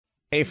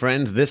Hey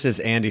friends, this is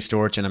Andy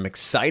Storch, and I'm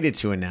excited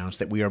to announce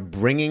that we are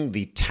bringing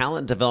the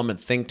Talent Development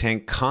Think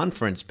Tank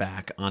Conference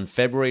back on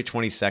February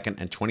 22nd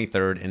and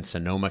 23rd in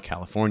Sonoma,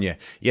 California.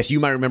 Yes, you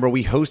might remember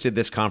we hosted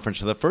this conference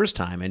for the first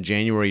time in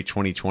January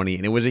 2020,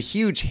 and it was a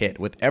huge hit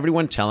with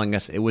everyone telling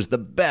us it was the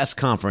best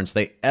conference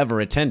they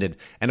ever attended.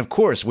 And of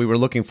course, we were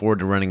looking forward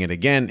to running it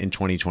again in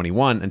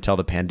 2021 until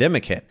the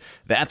pandemic hit.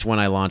 That's when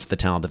I launched the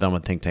Talent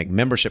Development Think Tank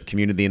membership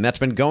community, and that's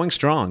been going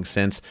strong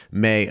since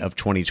May of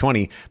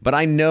 2020. But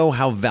I know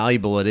how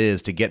valuable it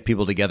is to get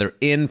people together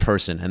in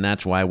person, and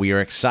that's why we are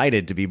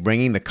excited to be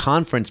bringing the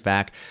conference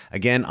back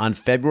again on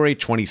February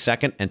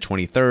 22nd and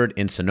 23rd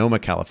in Sonoma,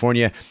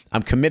 California.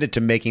 I'm committed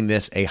to making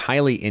this a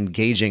highly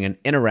engaging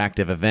and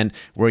interactive event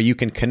where you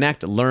can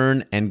connect,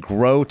 learn, and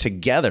grow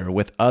together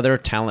with other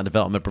talent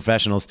development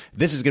professionals.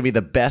 This is going to be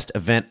the best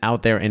event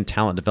out there in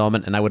talent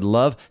development, and I would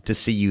love to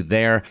see you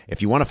there.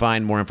 If you want to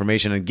find more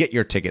information and get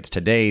your tickets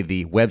today,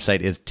 the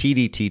website is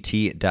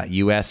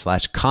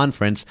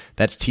tdtt.us/conference.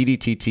 That's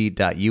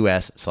tdtt.us/conference.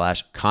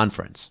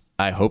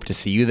 I hope to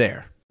see you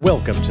there.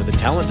 Welcome to the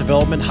Talent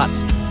Development Hot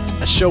Seat,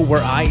 a show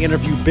where I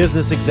interview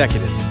business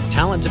executives,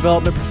 talent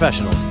development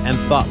professionals, and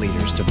thought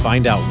leaders to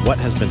find out what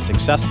has been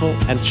successful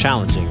and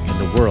challenging in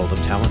the world of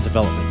talent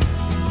development.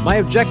 My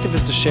objective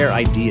is to share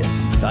ideas,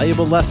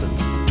 valuable lessons,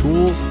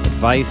 tools,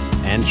 advice,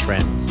 and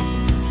trends.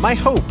 My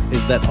hope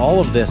is that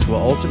all of this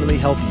will ultimately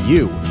help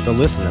you, the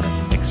listener,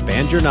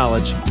 expand your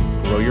knowledge,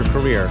 grow your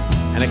career,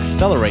 and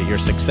accelerate your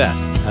success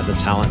as a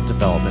talent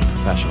development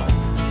professional.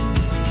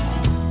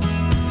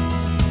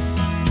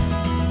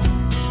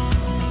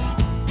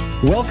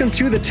 Welcome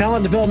to the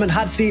Talent Development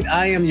Hot Seat.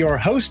 I am your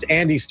host,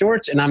 Andy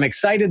Storch, and I'm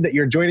excited that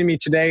you're joining me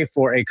today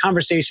for a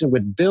conversation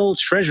with Bill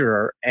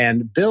Treasurer.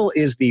 And Bill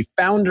is the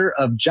founder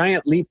of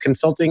Giant Leap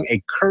Consulting,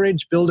 a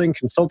courage-building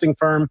consulting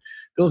firm.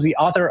 Bill's the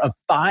author of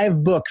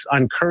 5 books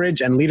on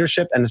courage and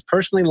leadership and has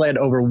personally led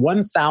over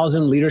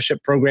 1,000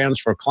 leadership programs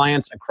for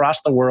clients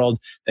across the world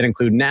that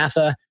include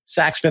NASA,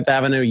 Saks Fifth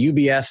Avenue,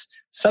 UBS,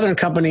 Southern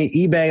Company,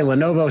 eBay,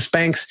 Lenovo,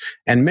 Spanx,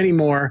 and many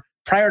more.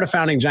 Prior to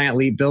founding Giant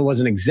Leap, Bill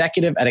was an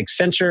executive at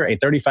Accenture, a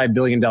 $35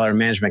 billion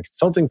management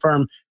consulting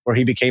firm, where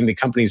he became the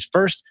company's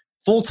first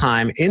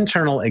full-time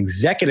internal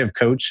executive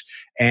coach.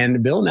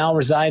 And Bill now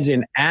resides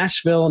in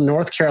Asheville,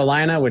 North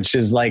Carolina, which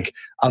is like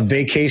a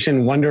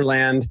vacation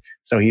wonderland.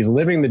 So he's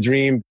living the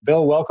dream.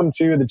 Bill, welcome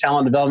to the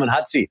Talent Development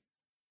Hot Seat.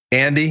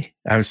 Andy,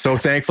 I'm so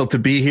thankful to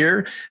be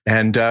here.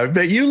 And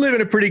but you live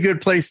in a pretty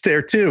good place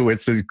there too.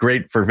 It's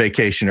great for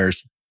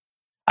vacationers.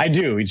 I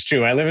do. It's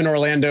true. I live in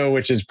Orlando,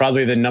 which is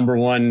probably the number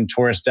one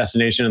tourist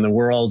destination in the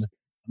world,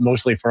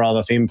 mostly for all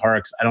the theme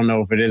parks. I don't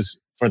know if it is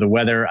for the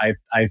weather. I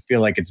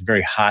feel like it's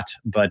very hot,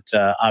 but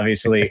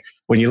obviously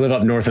when you live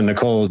up north in the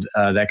cold,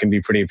 that can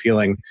be pretty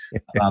appealing.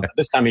 But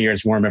this time of year,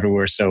 it's warm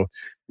everywhere. So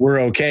we're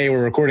okay.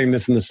 We're recording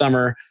this in the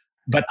summer,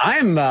 but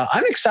I'm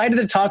excited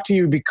to talk to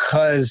you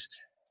because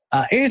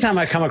anytime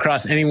I come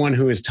across anyone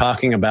who is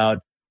talking about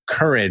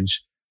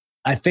courage,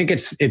 I think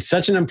it's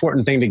such an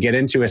important thing to get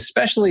into,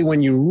 especially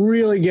when you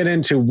really get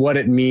into what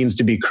it means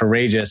to be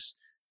courageous,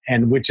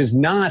 and which is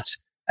not,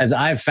 as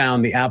I've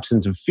found, the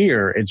absence of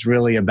fear. It's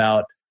really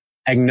about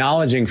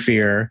acknowledging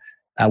fear,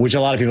 which a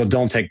lot of people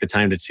don't take the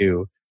time to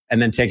do,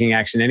 and then taking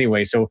action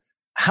anyway. So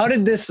how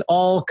did this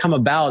all come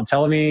about?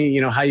 Tell me,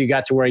 how you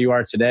got to where you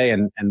are today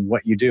and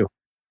what you do.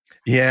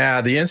 Yeah,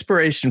 the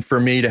inspiration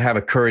for me to have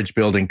a courage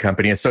building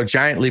company. And so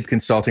Giant Leap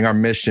Consulting, our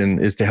mission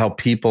is to help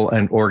people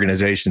and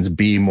organizations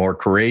be more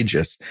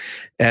courageous.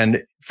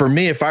 And for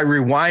me, if I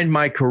rewind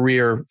my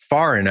career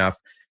far enough,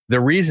 the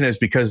reason is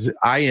because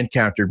I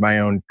encountered my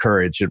own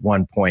courage at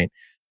one point.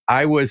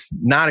 I was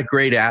not a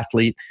great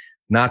athlete,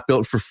 not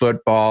built for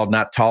football,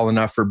 not tall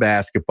enough for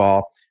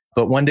basketball.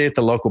 But one day at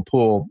the local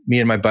pool,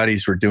 me and my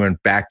buddies were doing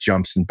back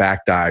jumps and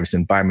back dives.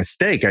 And by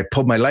mistake, I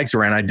pulled my legs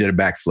around. I did a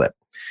backflip.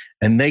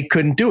 And they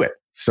couldn't do it.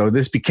 So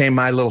this became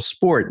my little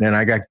sport. And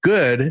I got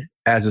good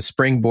as a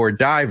springboard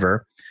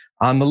diver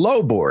on the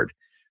low board.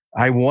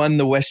 I won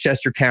the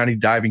Westchester County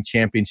Diving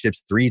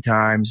Championships 3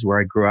 times where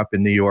I grew up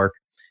in New York.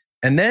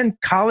 And then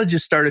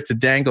colleges started to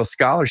dangle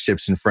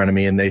scholarships in front of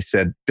me. And they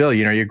said, Bill,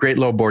 you're a great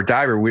low board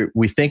diver.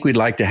 We think we'd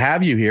like to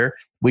have you here.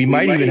 We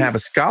might even have a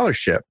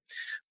scholarship.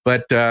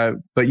 But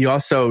you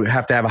also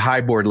have to have a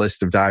high board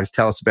list of dives.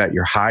 Tell us about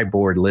your high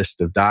board list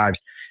of dives.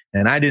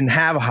 And I didn't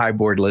have a high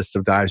board list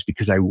of dives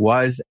because I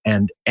was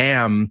and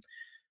am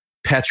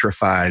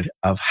petrified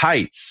of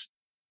heights.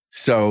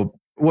 So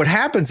what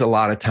happens a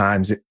lot of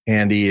times,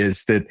 Andy,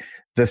 is that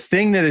the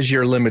thing that is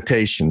your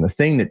limitation, the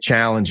thing that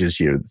challenges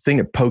you, the thing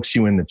that pokes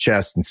you in the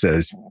chest and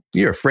says,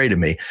 you're afraid of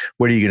me,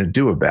 what are you going to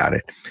do about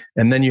it?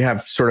 And then you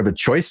have sort of a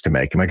choice to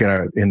make. Am I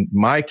going to, in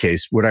my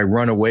case, would I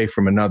run away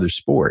from another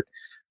sport?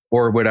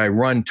 Or would I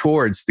run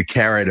towards the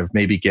carrot of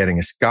maybe getting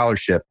a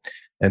scholarship?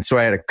 And so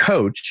I had a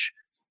coach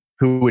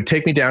who would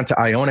take me down to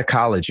Iona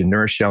College in New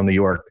Rochelle, New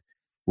York,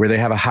 where they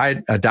have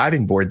a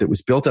diving board that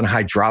was built on a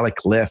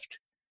hydraulic lift.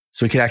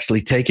 So we could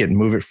actually take it and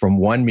move it from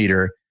 1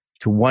 meter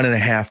to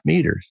 1.5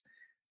 meters.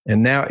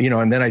 And now,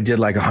 and then I did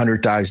like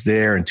 100 dives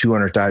there and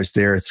 200 dives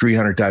there,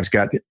 300 dives.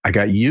 I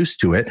got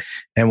used to it.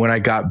 And when I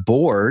got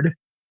bored,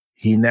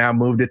 he now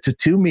moved it to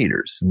 2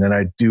 meters. And then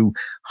I do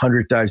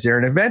 100 dives there.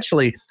 And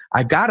eventually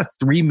I got a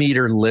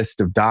 3-meter list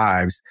of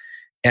dives.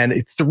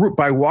 And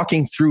by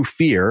walking through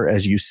fear,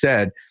 as you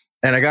said,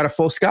 and I got a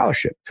full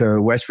scholarship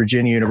to West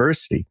Virginia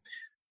University.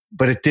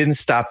 But it didn't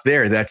stop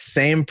there. That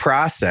same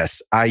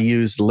process I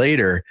used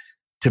later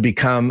to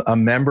become a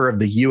member of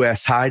the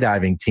U.S. high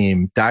diving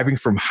team, diving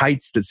from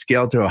heights that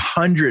scaled to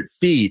 100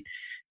 feet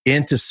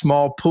into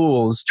small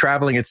pools,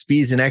 traveling at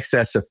speeds in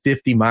excess of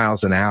 50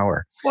 miles an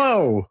hour.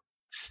 Whoa.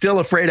 Still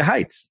afraid of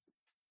heights.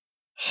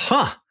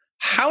 Huh.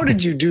 How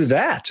did you do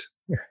that?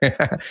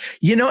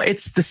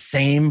 It's the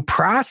same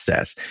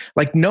process.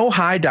 Like no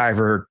high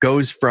diver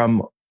goes from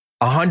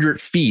 100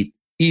 feet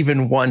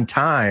even one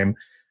time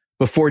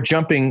before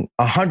jumping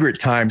 100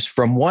 times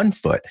from 1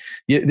 foot.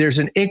 There's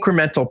an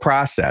incremental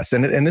process.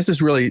 And this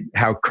is really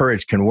how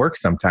courage can work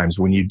sometimes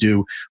when you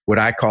do what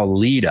I call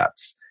lead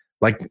ups.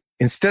 Like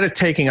instead of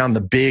taking on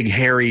the big,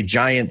 hairy,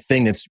 giant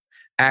thing that's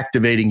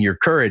activating your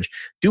courage,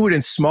 do it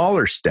in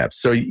smaller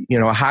steps. So,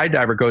 a high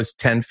diver goes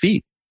 10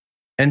 feet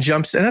and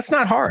jumps, and that's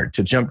not hard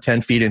to jump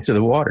 10 feet into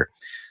the water.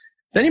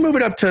 Then you move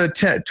it up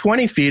to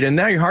 20 feet, and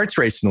now your heart's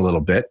racing a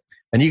little bit.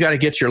 And you got to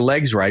get your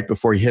legs right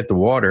before you hit the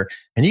water.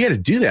 And you got to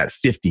do that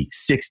 50,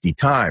 60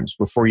 times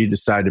before you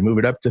decide to move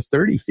it up to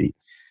 30 feet.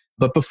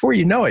 But before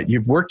you know it,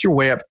 you've worked your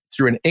way up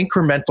through an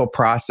incremental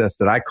process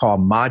that I call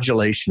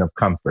modulation of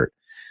comfort,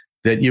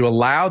 that you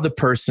allow the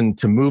person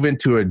to move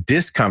into a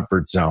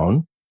discomfort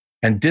zone.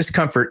 And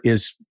discomfort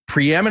is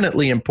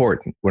preeminently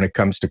important when it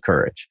comes to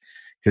courage,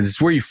 because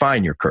it's where you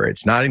find your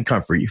courage, not in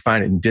comfort. You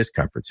find it in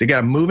discomfort. So you got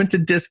to move into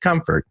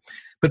discomfort.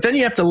 But then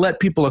you have to let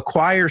people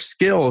acquire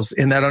skills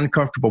in that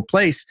uncomfortable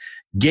place,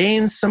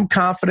 gain some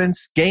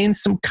confidence, gain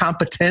some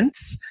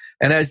competence.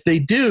 And as they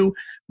do,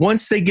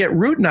 once they get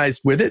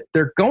routinized with it,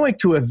 they're going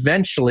to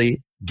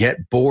eventually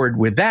get bored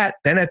with that.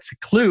 Then it's a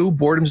clue.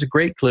 Boredom's a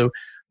great clue.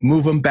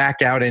 Move them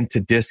back out into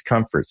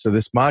discomfort. So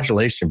this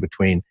modulation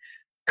between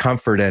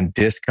comfort and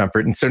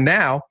discomfort. And so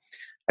now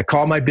I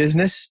call my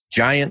business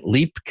Giant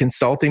Leap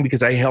Consulting,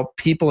 because I help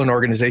people and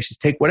organizations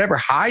take whatever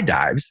high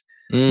dives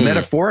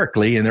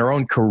metaphorically in their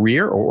own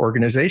career or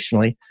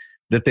organizationally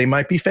that they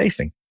might be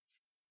facing.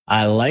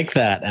 I like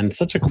that. And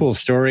such a cool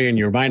story. And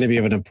you reminded me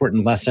of an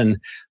important lesson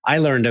I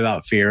learned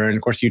about fear. And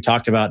of course, you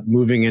talked about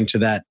moving into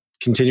that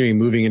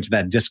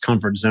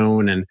discomfort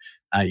zone. And,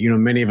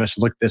 many of us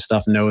look at this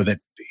stuff, know that,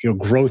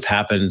 growth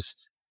happens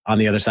on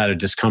the other side of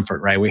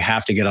discomfort, right? We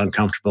have to get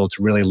uncomfortable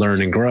to really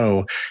learn and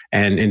grow.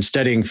 And in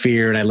studying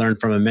fear, and I learned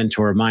from a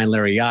mentor of mine,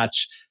 Larry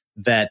Yach,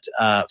 that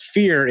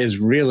fear is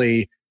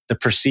really the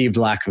perceived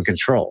lack of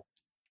control,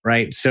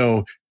 right?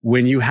 So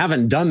when you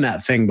haven't done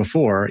that thing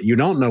before, you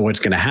don't know what's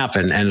going to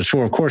happen. And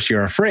so, of course,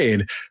 you're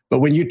afraid. But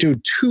when you do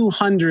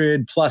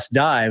 200 plus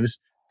dives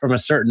from a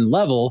certain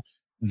level,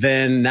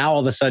 then now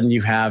all of a sudden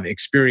you have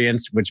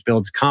experience, which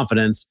builds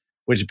confidence,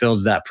 which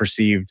builds that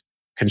perceived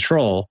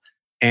control.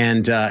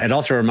 And it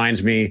also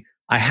reminds me,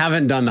 I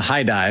haven't done the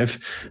high dive,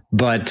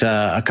 but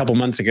a couple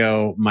months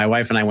ago, my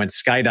wife and I went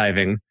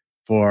skydiving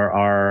for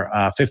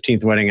our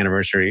 15th wedding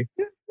anniversary.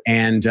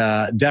 And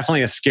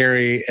definitely a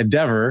scary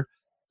endeavor.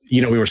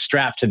 We were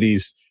strapped to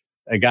these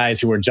guys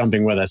who were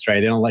jumping with us, right?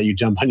 They don't let you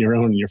jump on your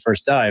own in your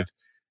first dive.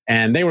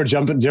 And they were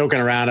joking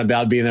around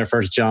about being their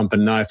first jump.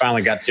 And I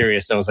finally got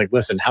serious. So I was like,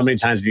 listen, how many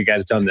times have you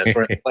guys done this?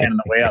 We're planning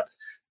the way up.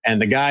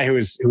 And the guy who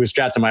was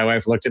strapped to my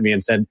wife looked at me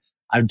and said,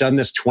 I've done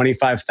this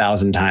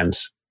 25,000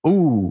 times.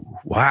 Ooh,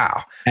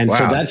 wow. And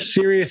so that's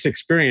serious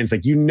experience.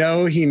 Like, he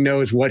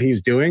knows what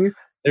he's doing.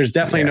 There's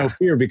definitely no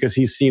fear because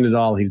he's seen it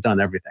all. He's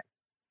done everything.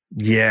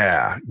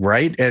 Yeah,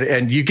 right.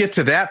 And you get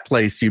to that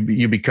place,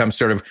 you become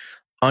sort of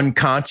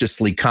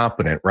unconsciously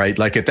competent, right?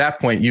 Like at that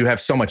point, you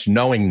have so much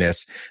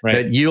knowingness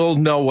that you'll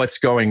know what's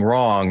going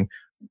wrong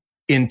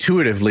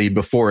intuitively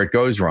before it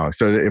goes wrong.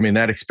 So,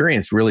 that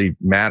experience really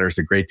matters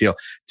a great deal.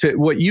 To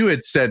what you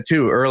had said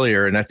too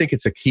earlier, and I think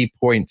it's a key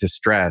point to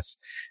stress,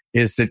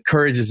 is that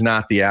courage is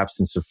not the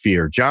absence of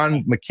fear.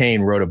 John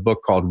McCain wrote a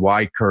book called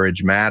Why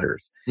Courage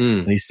Matters.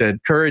 And he said,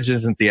 courage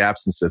isn't the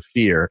absence of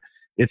fear.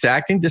 It's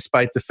acting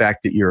despite the fact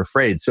that you're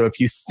afraid. So if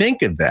you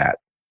think of that,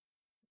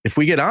 if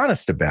we get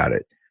honest about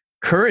it,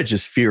 courage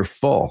is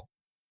fearful.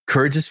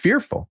 Courage is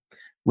fearful.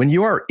 When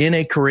you are in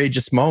a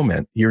courageous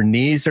moment, your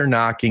knees are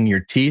knocking, your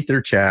teeth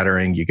are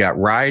chattering, you got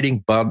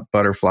riding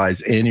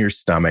butterflies in your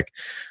stomach.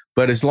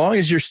 But as long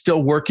as you're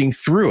still working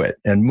through it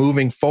and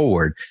moving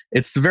forward,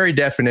 it's the very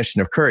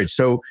definition of courage.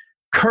 So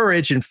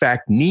courage, in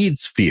fact,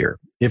 needs fear.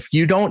 If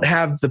you don't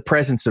have the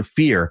presence of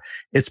fear,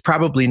 it's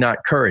probably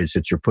not courage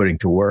that you're putting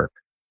to work.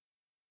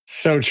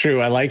 So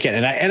true. I like it.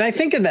 And I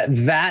think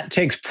that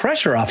takes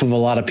pressure off of a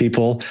lot of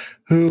people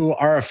who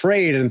are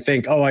afraid and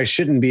think, oh, I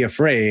shouldn't be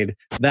afraid.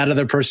 That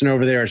other person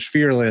over there is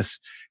fearless.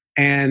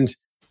 And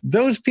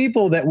those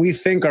people that we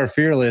think are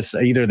fearless,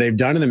 either they've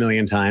done it a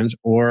million times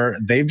or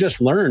they've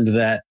just learned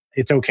that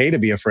it's okay to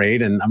be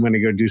afraid and I'm going to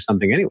go do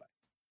something anyway.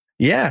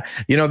 Yeah.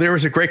 There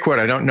was a great quote.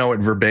 I don't know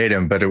it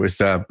verbatim, but it was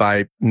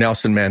by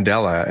Nelson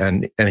Mandela.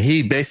 And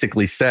he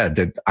basically said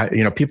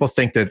that, people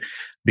think that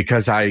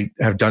because I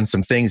have done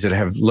some things that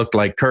have looked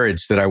like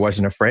courage that I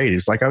wasn't afraid.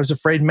 He's like, I was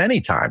afraid many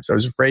times. I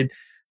was afraid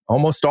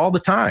almost all the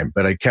time,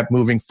 but I kept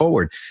moving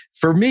forward.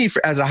 For me,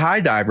 as a high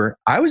diver,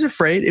 I was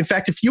afraid. In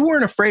fact, if you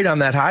weren't afraid on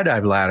that high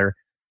dive ladder,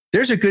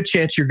 there's a good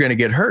chance you're going to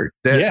get hurt.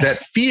 That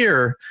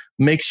fear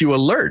makes you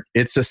alert.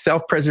 It's a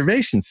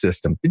self-preservation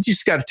system. But you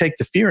just got to take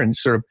the fear and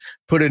sort of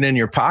put it in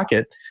your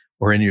pocket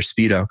or in your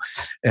Speedo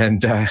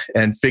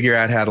and figure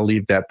out how to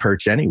leave that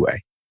perch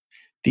anyway.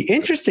 The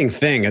interesting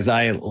thing as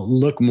I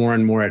look more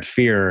and more at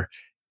fear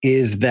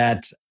is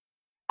that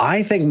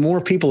I think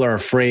more people are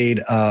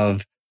afraid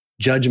of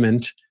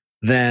judgment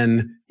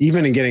than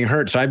even in getting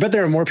hurt. So I bet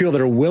there are more people that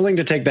are willing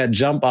to take that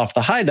jump off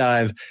the high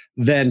dive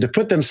than to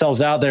put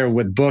themselves out there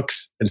with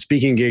books and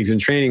speaking gigs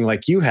and training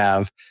like you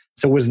have.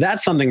 So was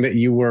that something that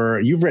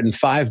you've written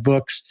 5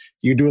 books,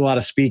 you do a lot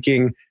of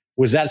speaking.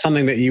 Was that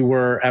something that you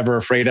were ever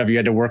afraid of, you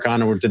had to work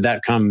on, or did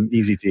that come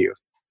easy to you?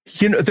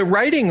 The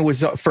writing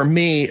was, for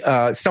me,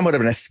 somewhat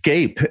of an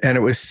escape. And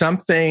it was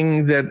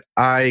something that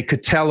I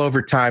could tell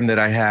over time that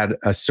I had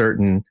a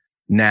certain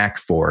knack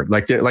for.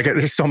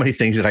 There's so many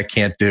things that I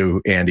can't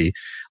do, Andy.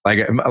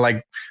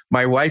 Like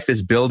my wife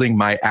is building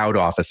my out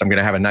office. I'm going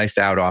to have a nice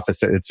out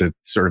office. It's a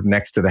sort of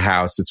next to the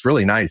house. It's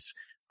really nice.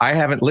 I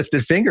haven't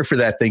lifted a finger for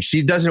that thing.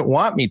 She doesn't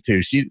want me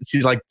to.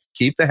 She's like,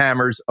 keep the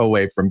hammers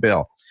away from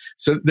Bill.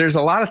 So there's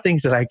a lot of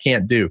things that I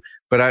can't do.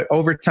 But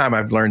over time,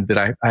 I've learned that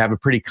I have a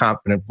pretty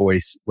confident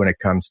voice when it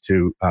comes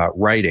to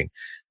writing.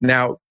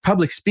 Now,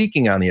 public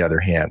speaking, on the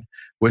other hand,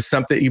 was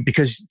something,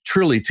 because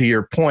truly, to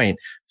your point,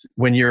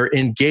 when you're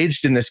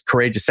engaged in this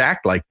courageous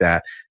act like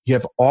that, you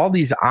have all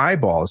these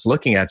eyeballs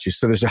looking at you.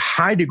 So there's a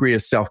high degree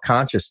of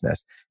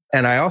self-consciousness.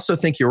 And I also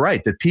think you're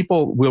right that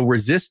people will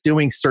resist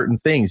doing certain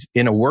things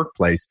in a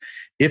workplace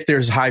if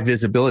there's high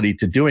visibility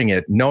to doing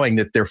it, knowing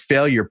that their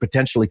failure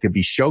potentially could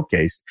be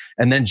showcased.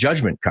 And then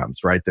judgment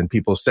comes, right? Then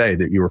people say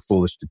that you were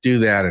foolish to do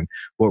that. And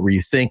what were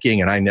you thinking?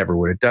 And I never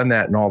would have done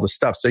that and all this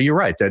stuff. So you're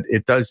right that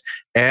it does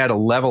add a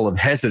level of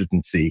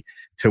hesitancy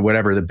to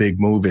whatever the big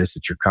move is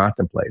that you're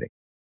contemplating.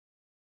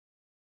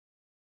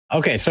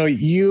 Okay, so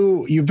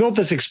you built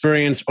this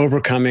experience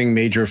overcoming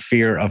major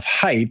fear of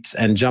heights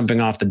and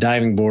jumping off the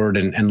diving board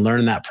and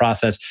learned that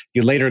process.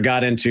 You later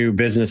got into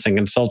business and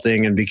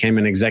consulting and became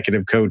an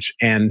executive coach.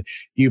 And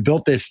you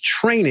built this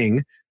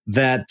training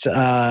that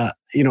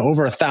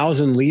over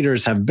 1,000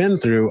 leaders have been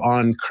through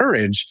on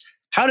courage.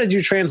 How did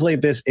you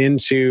translate this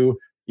into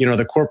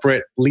the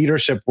corporate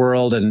leadership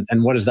world, and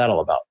what is that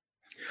all about?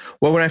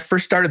 Well, when I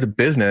first started the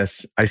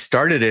business, I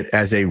started it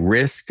as a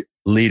risk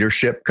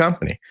leadership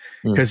company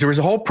because there was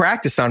a whole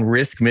practice on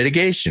risk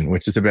mitigation,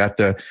 which is about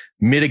the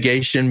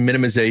mitigation,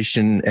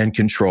 minimization, and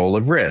control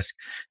of risk.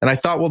 And I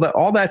thought, well,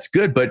 all that's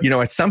good, but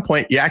at some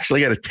point you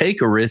actually got to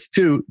take a risk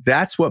too.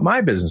 That's what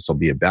my business will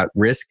be about: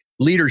 risk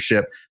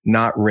leadership,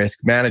 not risk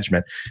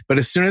management. But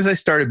as soon as I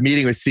started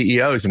meeting with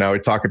CEOs and I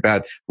would talk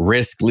about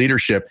risk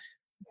leadership,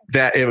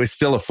 that it was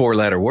still a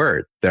 4-letter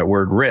word, that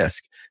word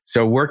risk.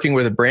 So working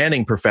with a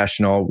branding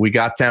professional, we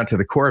got down to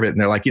the core of it.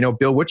 And they're like,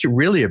 Bill, what you're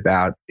really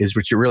about is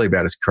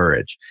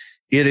courage.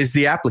 It is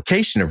the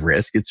application of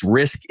risk. It's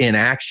risk in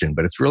action,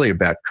 but it's really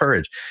about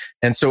courage.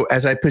 And so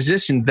as I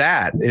positioned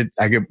that,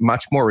 I get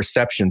much more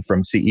reception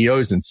from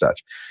CEOs and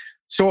such.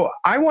 So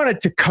I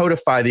wanted to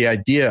codify the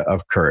idea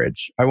of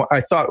courage. I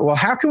thought, well,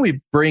 how can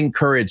we bring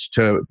courage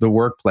to the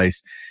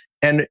workplace?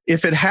 And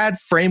if it had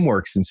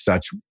frameworks and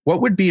such, what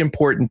would be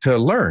important to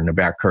learn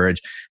about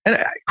courage? And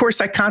of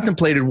course, I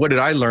contemplated, what did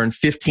I learn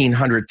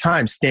 1,500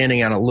 times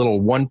standing on a little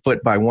 1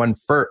 foot by 1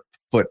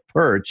 foot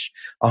perch,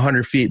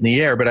 100 feet in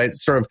the air. But I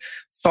sort of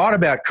thought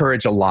about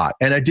courage a lot.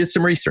 And I did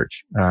some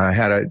research. I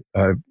had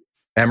a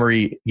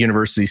Emory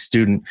University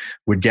student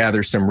would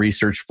gather some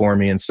research for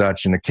me and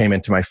such. And it came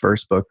into my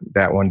first book,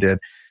 that one did.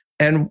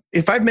 And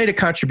if I've made a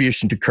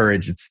contribution to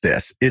courage, it's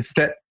this. It's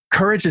that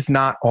courage is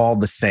not all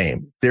the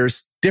same.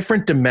 There's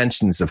different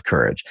dimensions of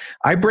courage.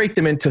 I break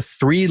them into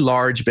 3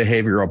 large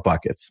behavioral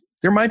buckets.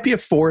 There might be a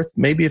 4th,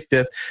 maybe a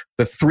 5th,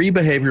 but 3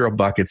 behavioral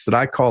buckets that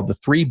I call the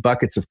 3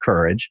 buckets of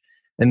courage.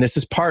 And this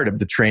is part of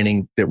the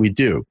training that we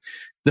do.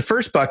 The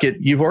first bucket,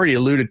 you've already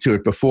alluded to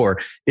it before,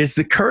 is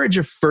the courage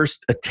of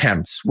first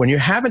attempts. When you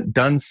haven't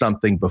done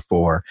something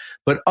before,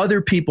 but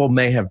other people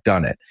may have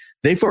done it.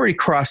 They've already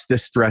crossed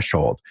this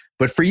threshold.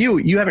 But for you,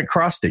 you haven't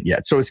crossed it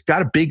yet. So it's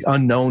got a big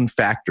unknown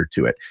factor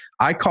to it.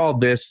 I call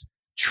this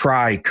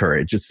try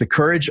courage. It's the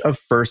courage of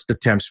first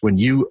attempts. When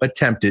you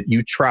attempt it,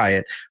 you try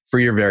it for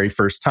your very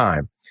first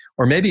time.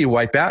 Or maybe you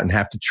wipe out and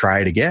have to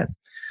try it again.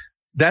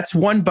 That's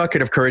one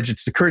bucket of courage.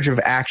 It's the courage of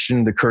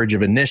action, the courage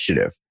of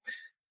initiative.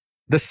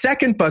 The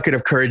second bucket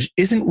of courage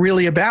isn't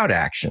really about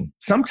action.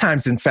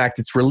 Sometimes, in fact,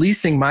 it's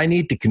releasing my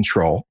need to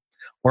control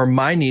or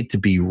my need to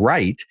be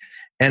right.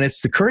 And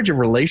it's the courage of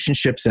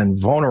relationships and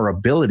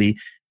vulnerability.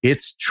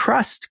 It's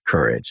trust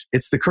courage.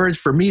 It's the courage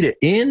for me to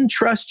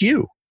entrust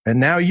you. And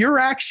now your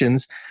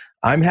actions,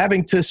 I'm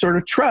having to sort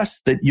of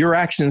trust that your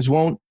actions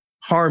won't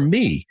harm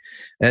me.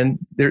 And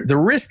the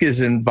risk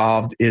is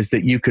involved is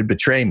that you could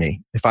betray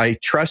me. If I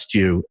trust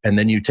you and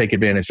then you take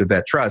advantage of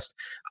that trust,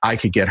 I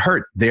could get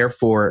hurt.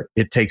 Therefore,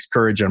 it takes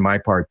courage on my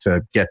part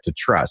to get to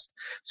trust.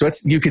 So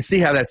you can see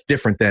how that's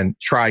different than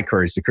try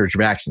courage, the courage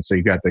of action. So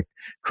you've got the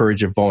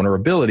courage of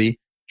vulnerability,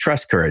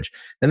 trust courage.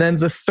 And then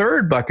the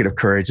third bucket of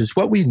courage is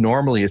what we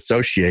normally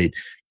associate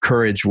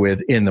courage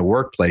with in the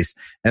workplace.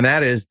 And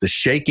that is the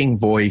shaking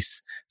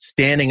voice,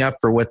 standing up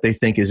for what they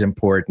think is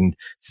important,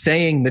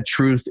 saying the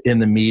truth in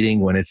the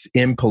meeting when it's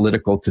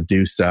impolitical to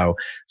do so,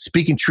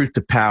 speaking truth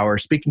to power,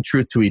 speaking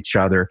truth to each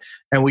other.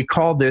 And we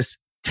call this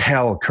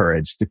tell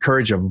courage, the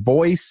courage of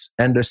voice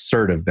and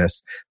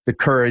assertiveness, the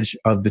courage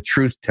of the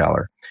truth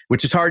teller,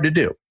 which is hard to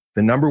do.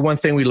 The number one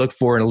thing we look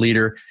for in a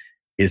leader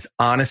is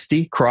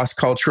honesty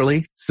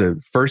cross-culturally. It's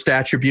the first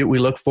attribute we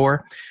look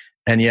for.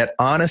 And yet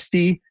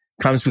honesty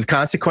comes with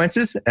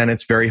consequences, and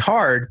it's very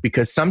hard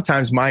because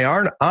sometimes my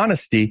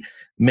honesty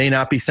may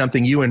not be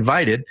something you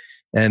invited,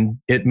 and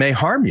it may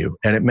harm you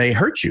and it may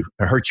hurt you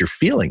or hurt your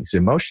feelings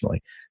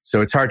emotionally.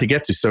 So it's hard to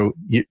get to. So,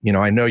 you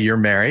know, I know you're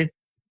married.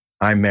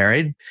 I'm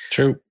married.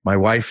 True. My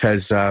wife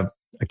has,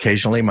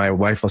 occasionally my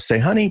wife will say,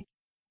 honey,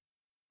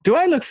 do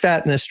I look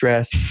fat in this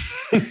dress?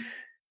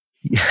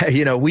 Yeah,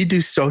 you know, we do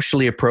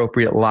socially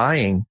appropriate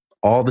lying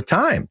all the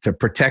time to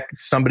protect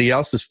somebody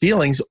else's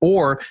feelings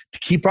or to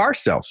keep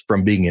ourselves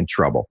from being in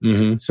trouble.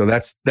 Mm-hmm. So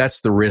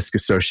that's the risk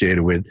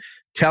associated with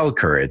tell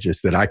courage,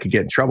 is that I could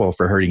get in trouble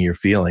for hurting your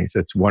feelings.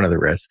 That's one of the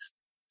risks.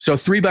 So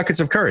 3 buckets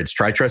of courage: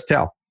 try, trust,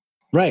 tell.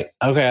 Right.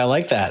 Okay. I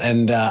like that.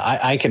 And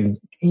I can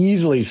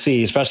easily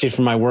see, especially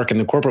from my work in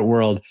the corporate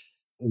world,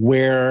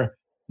 where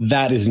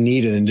that is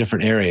needed in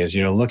different areas.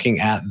 You know, looking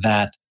at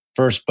that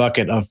first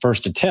bucket of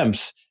first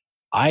attempts,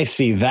 I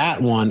see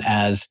that one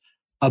as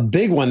a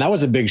big one. That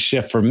was a big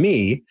shift for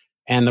me.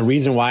 And the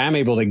reason why I'm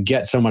able to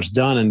get so much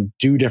done and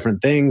do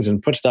different things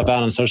and put stuff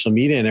out on social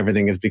media and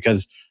everything is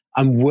because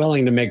I'm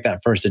willing to make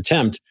that first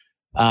attempt.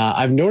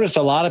 I've noticed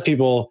a lot of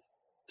people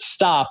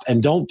stop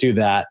and don't do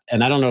that.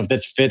 And I don't know if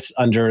this fits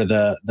under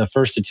the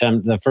first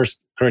attempt, the first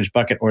courage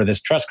bucket, or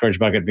this trust courage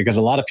bucket, because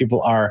a lot of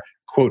people are,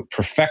 quote,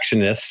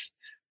 perfectionists,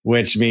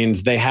 which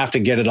means they have to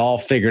get it all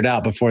figured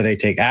out before they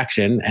take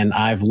action. And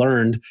I've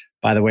learned,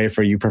 by the way,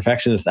 for you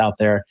perfectionists out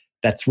there,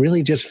 that's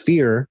really just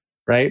fear,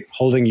 right?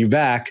 Holding you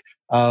back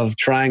of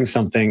trying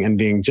something and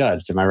being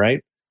judged. Am I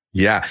right?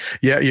 Yeah.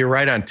 You're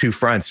right on 2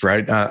 fronts,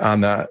 right?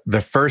 On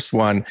the first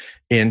one,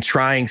 in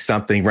trying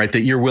something, right,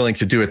 that you're willing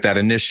to do it, that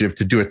initiative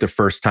to do it the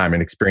first time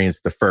and experience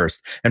the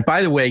first. And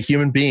by the way,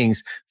 human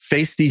beings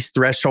face these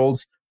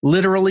thresholds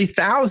literally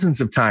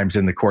thousands of times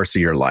in the course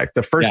of your life.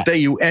 The first day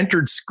you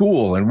entered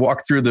school and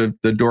walked through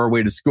the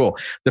doorway to school,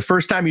 the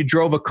first time you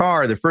drove a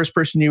car, the first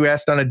person you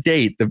asked on a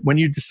date, when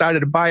you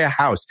decided to buy a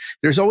house,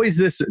 there's always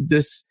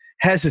this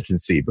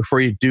hesitancy before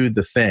you do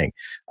the thing.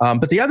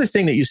 But the other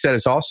thing that you said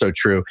is also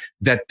true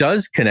that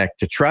does connect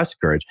to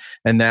trust courage,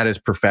 and that is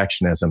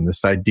perfectionism,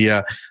 this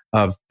idea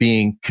of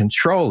being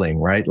controlling,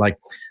 right? Like,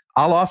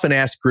 I'll often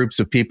ask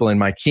groups of people in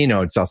my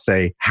keynotes, I'll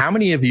say, how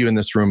many of you in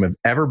this room have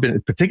ever been,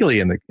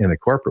 particularly in the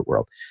corporate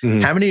world,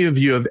 how many of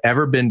you have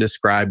ever been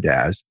described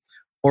as,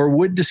 or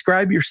would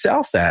describe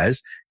yourself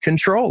as,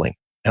 controlling?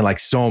 And like,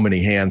 so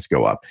many hands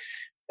go up.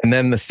 And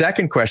then the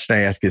second question I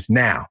ask is,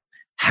 now,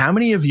 how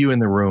many of you in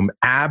the room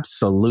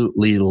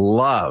absolutely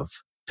love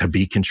to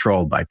be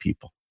controlled by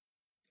people?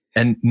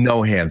 And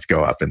no hands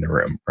go up in the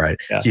room, right?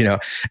 Yeah. You know,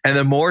 and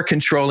the more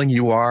controlling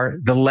you are,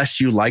 the less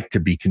you like to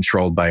be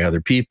controlled by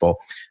other people.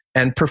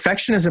 And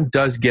perfectionism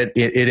does it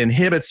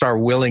inhibits our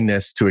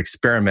willingness to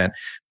experiment,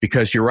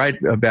 because you're right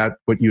about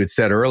what you had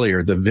said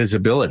earlier, the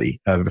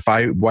visibility of, if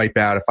I wipe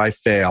out, if I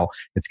fail,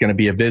 it's going to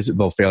be a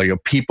visible failure.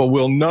 People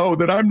will know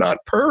that I'm not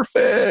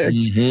perfect.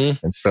 Mm-hmm.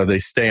 And so they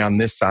stay on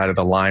this side of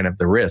the line of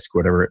the risk,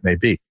 whatever it may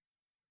be.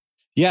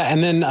 Yeah.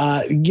 And then,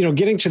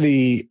 getting to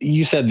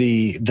you said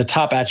the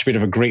top attribute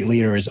of a great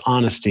leader is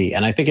honesty.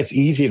 And I think it's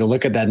easy to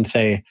look at that and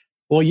say,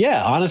 well,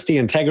 yeah, honesty,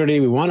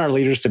 integrity. We want our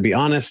leaders to be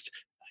honest.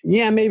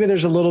 Yeah, maybe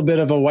there's a little bit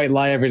of a white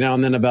lie every now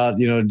and then about,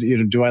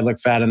 do I look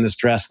fat in this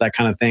dress, that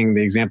kind of thing,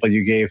 the example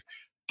you gave.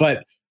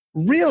 But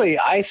really,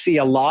 I see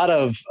a lot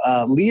of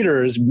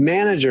leaders,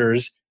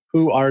 managers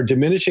who are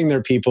diminishing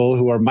their people,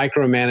 who are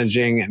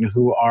micromanaging, and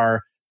who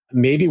are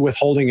maybe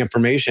withholding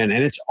information.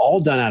 And it's all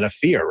done out of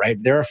fear, right?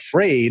 They're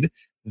afraid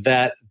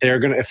that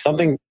if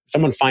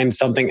someone finds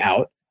something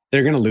out,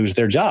 they're going to lose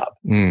their job.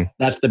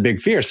 That's the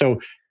big fear. So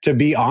to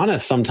be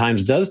honest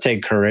sometimes does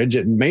take courage.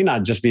 It may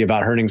not just be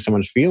about hurting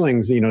someone's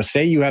feelings.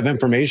 Say you have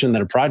information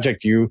that a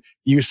project you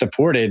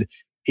supported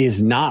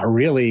is not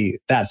really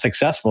that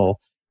successful.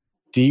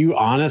 Do you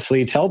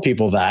honestly tell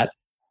people that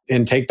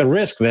and take the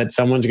risk that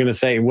someone's going to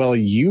say, well,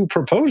 you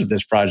proposed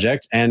this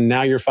project and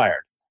now you're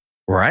fired?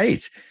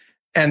 Right.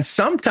 And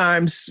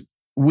sometimes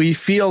we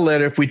feel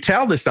that if we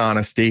tell this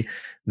honesty,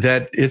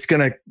 that it's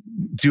going to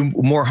do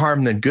more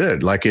harm than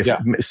good. Like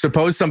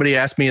suppose somebody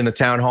asked me in the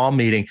town hall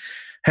meeting,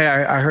 hey,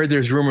 I heard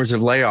there's rumors of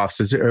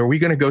layoffs. Are we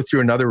going to go through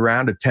another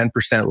round of 10%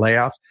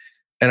 layoffs?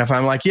 And if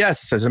I'm like,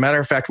 yes, as a matter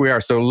of fact, we are.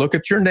 So look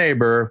at your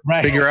neighbor,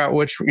 figure out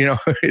which,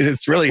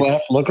 it's really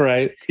look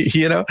right.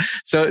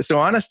 So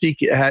honesty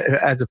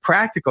as a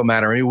practical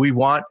matter, I mean, we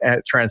want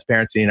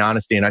transparency and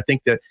honesty. And I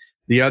think that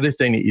the other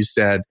thing that you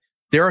said,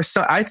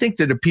 I think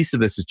that a piece of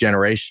this is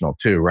generational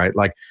too, right?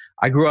 Like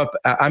I grew up,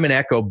 I'm an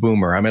echo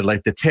boomer. I'm at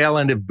like the tail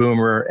end of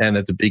boomer and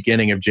at the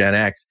beginning of Gen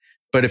X.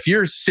 But if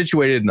you're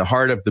situated in the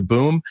heart of the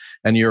boom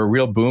and you're a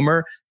real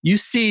boomer, you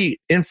see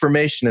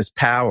information as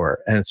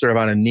power and sort of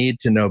on a need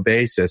to know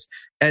basis.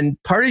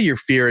 And part of your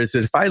fear is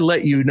that if I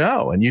let you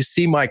know and you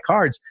see my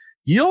cards,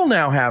 you'll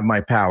now have my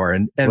power.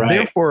 And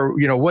therefore,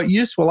 what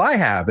use will I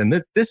have? And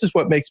this is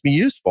what makes me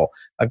useful.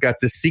 I've got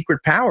this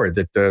secret power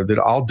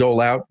that I'll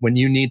dole out when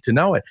you need to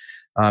know it.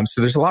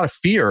 So there's a lot of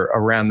fear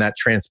around that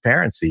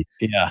transparency.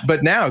 Yeah.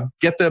 But now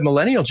get the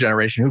millennial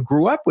generation who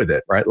grew up with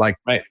it, right? Like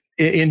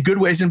in good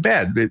ways and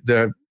bad.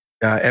 The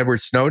Edward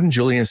Snowden,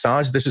 Julian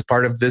Assange, this is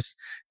part of this,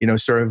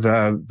 sort of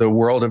the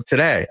world of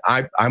today.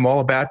 I'm all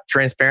about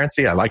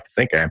transparency. I like to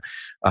think I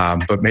am,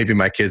 but maybe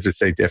my kids would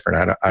say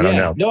different. I don't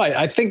know. No,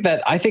 I think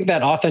that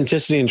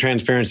authenticity and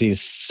transparency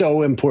is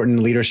so important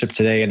in leadership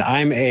today. And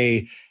I'm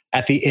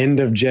at the end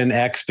of Gen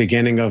X,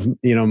 beginning of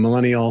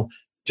millennial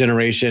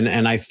generation,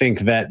 and I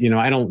think that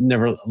I don't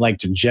never like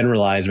to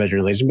generalize about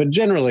relation, but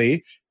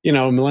generally,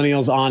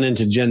 millennials on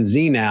into Gen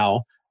Z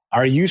now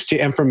are used to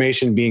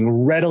information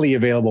being readily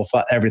available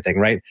for everything,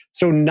 right?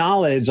 So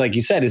knowledge, like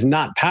you said, is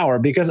not power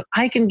because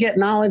I can get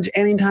knowledge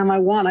anytime I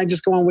want. I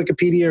just go on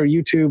Wikipedia or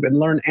YouTube and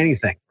learn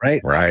anything, right?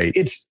 Right.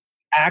 It's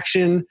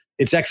action,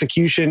 it's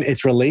execution,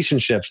 it's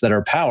relationships that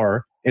are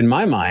power in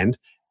my mind.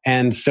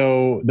 And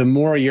so the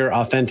more you're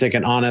authentic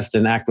and honest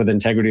and act with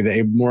integrity,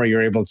 the more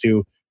you're able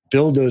to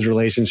build those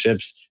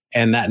relationships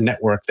and that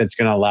network that's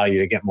going to allow you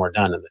to get more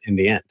done in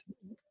the end.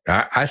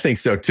 I think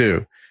so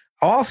too.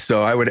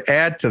 Also, I would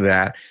add to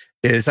that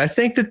is I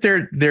think that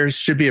there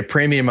should be a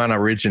premium on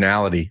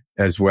originality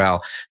as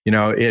well.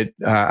 I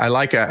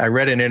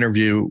read an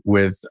interview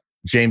with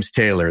James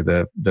Taylor,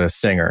 the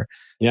singer.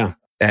 Yeah.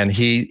 And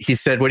he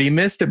said what he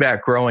missed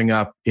about growing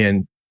up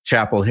in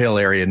Chapel Hill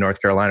area,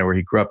 North Carolina, where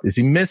he grew up, is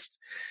he missed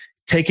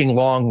taking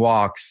long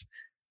walks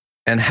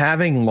and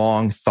having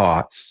long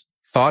thoughts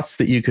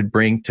that you could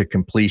bring to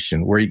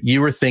completion, where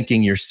you were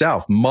thinking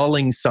yourself,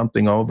 mulling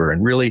something over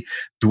and really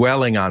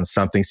dwelling on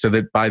something so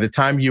that by the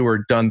time you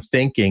were done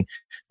thinking,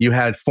 you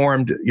had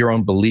formed your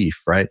own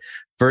belief, right?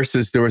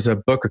 Versus there was a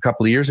book a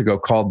couple of years ago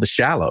called The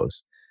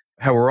Shallows,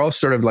 how we're all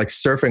sort of like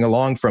surfing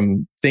along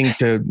from thing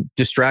to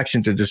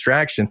distraction.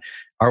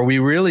 Are we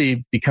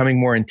really becoming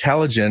more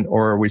intelligent,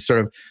 or are we sort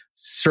of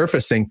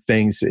surfacing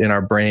things in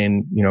our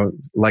brain,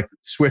 like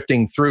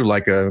swifting through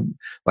like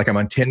I'm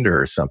on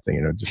Tinder or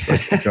something, just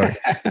like going.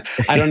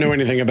 I don't know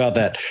anything about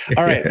that.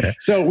 All right. Yeah.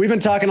 So we've been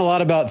talking a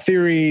lot about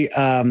theory,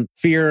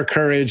 fear,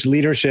 courage,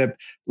 leadership.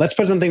 Let's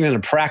put something into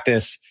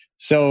practice.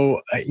 So,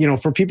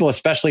 for people,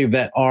 especially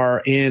that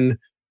are in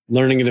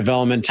learning and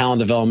development, talent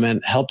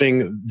development,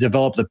 helping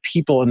develop the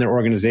people in their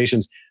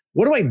organizations,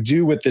 what do I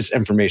do with this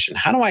information?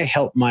 How do I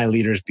help my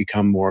leaders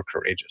become more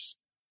courageous?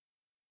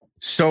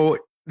 So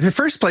the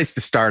first place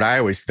to start, I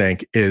always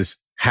think, is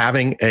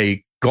having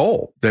a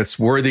goal that's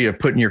worthy of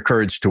putting your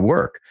courage to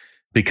work,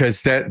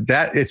 because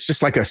that it's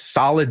just like a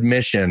solid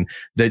mission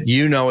that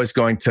is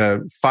going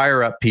to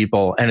fire up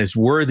people and is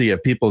worthy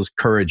of people's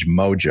courage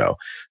mojo.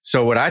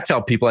 So what I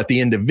tell people at the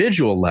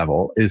individual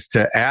level is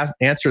to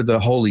answer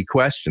the holy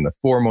question, the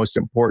 4 most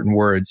important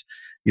words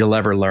you'll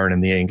ever learn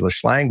in the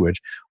English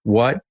language.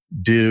 What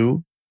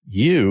do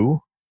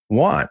you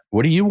want?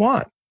 What do you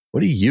want? What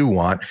do you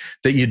want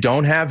that you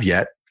don't have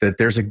yet? That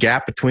there's a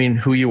gap between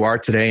who you are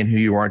today and who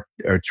you are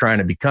trying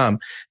to become.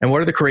 And what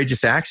are the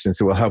courageous actions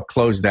that will help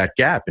close that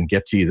gap and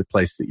get to you the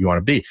place that you want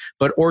to be?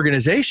 But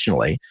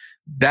organizationally,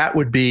 that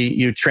would be,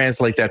 you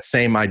translate that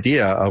same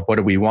idea of what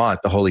do we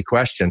want, the holy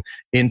question,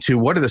 into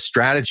what are the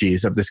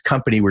strategies of this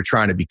company we're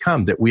trying to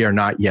become that we are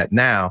not yet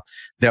now,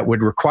 that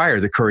would require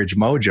the courage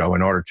mojo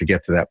in order to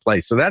get to that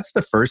place. So that's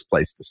the first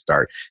place to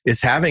start,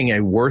 is having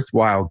a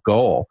worthwhile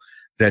goal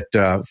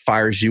that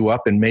fires you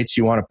up and makes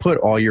you want to put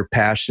all your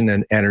passion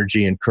and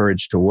energy and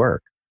courage to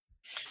work.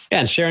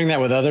 Yeah, and sharing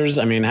that with others.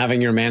 I mean,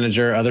 having your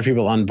manager, other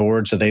people on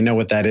board so they know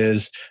what that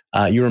is.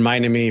 You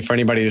reminded me, for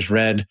anybody who's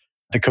read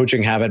The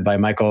Coaching Habit by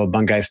Michael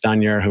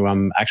Bungay-Stanier, who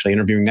I'm actually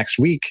interviewing next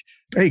week.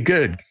 Hey,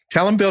 good.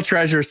 Tell him Bill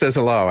Treasure says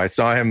hello. I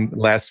saw him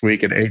last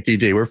week at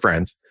ATD. We're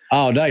friends.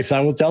 Oh, nice. I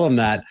will tell him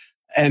that.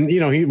 And,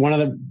 one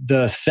of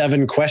the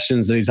 7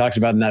 questions that he talks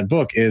about in that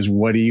book is,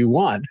 what do you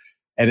want?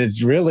 And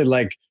it's really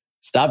like,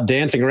 stop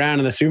dancing around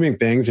and assuming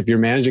things. If you're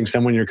managing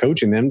someone, you're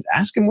coaching them,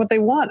 ask them what they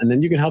want, and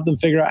then you can help them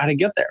figure out how to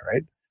get there,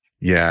 right?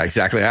 Yeah,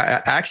 exactly.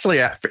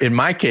 Actually, in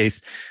my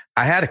case,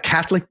 I had a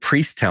Catholic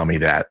priest tell me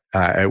that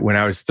when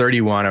I was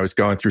 31, I was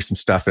going through some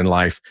stuff in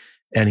life.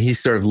 And he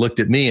sort of looked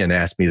at me and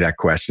asked me that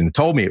question,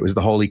 told me it was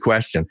the holy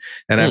question.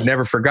 And I've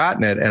never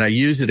forgotten it. And I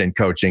use it in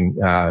coaching.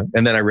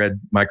 And then I read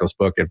Michael's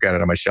book. I've got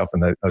it on my shelf.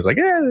 And I was like,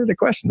 yeah, the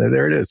question.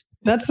 There it is.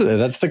 That's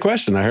the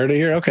question. I heard it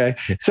here. Okay.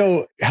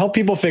 So help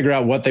people figure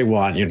out what they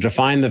want. You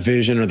define the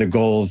vision or the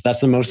goals. That's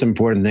the most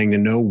important thing, to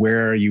know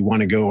where you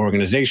want to go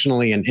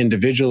organizationally and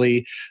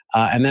individually.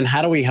 And then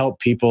how do we help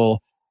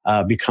people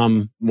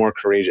become more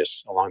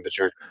courageous along the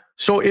journey?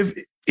 So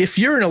if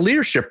you're in a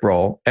leadership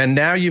role and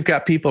now you've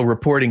got people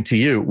reporting to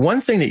you, one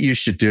thing that you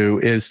should do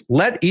is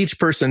let each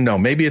person know.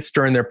 Maybe it's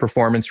during their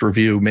performance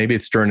review, maybe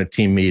it's during a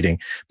team meeting,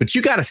 but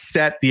you got to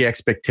set the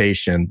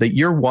expectation that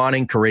you're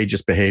wanting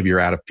courageous behavior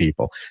out of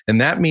people. And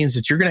that means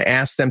that you're going to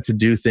ask them to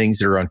do things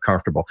that are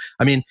uncomfortable.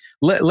 I mean,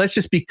 let's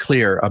just be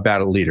clear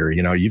about a leader.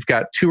 You know, you've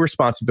got two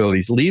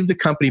responsibilities: leave the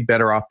company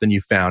better off than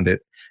you found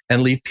it,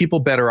 and leave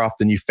people better off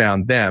than you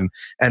found them.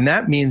 And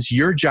that means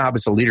your job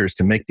as a leader is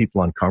to make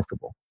people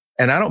uncomfortable.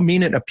 And I don't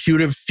mean it in a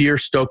putative,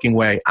 fear-stoking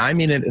way. I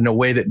mean it in a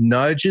way that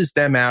nudges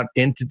them out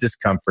into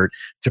discomfort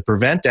to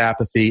prevent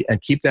apathy and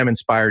keep them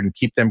inspired and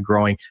keep them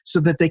growing so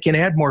that they can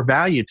add more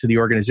value to the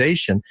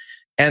organization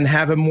and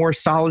have a more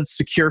solid,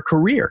 secure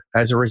career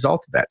as a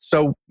result of that.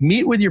 So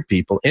meet with your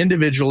people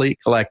individually,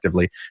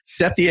 collectively,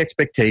 set the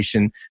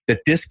expectation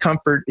that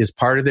discomfort is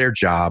part of their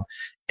job,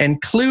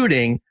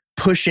 including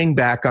pushing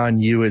back on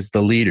you as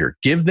the leader.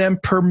 Give them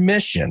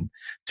permission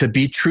to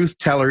be truth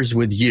tellers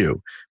with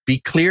you. Be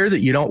clear that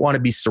you don't want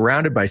to be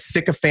surrounded by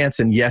sycophants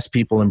and yes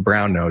people and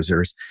brown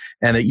nosers,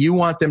 and that you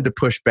want them to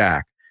push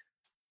back.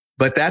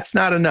 But that's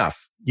not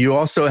enough. You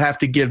also have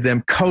to give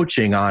them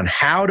coaching on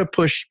how to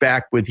push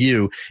back with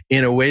you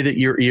in a way that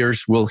your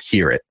ears will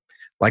hear it.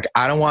 Like,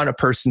 I don't want a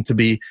person to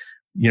be,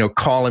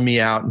 calling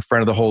me out in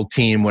front of the whole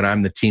team when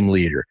I'm the team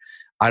leader.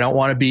 I don't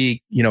want to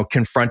be,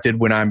 confronted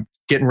when I'm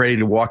getting ready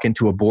to walk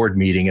into a board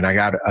meeting and I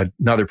got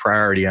another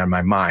priority on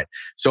my mind.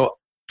 So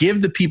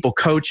give the people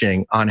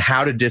coaching on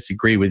how to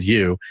disagree with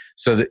you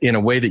so that in a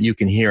way that you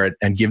can hear it,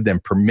 and give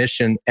them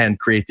permission and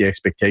create the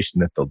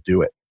expectation that they'll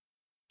do it.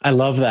 I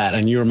love that.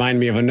 And you remind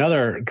me of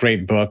another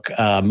great book,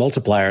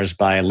 Multipliers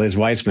by Liz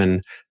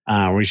Weissman,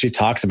 where she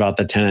talks about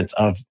the tenets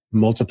of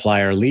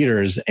multiplier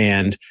leaders.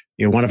 And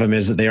one of them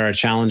is that they are a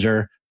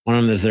challenger. One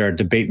of them is they're a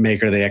debate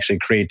maker. They actually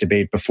create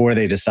debate before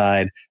they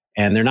decide.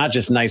 And they're not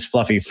just nice,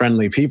 fluffy,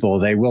 friendly people.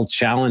 They will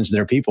challenge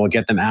their people,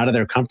 get them out of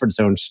their comfort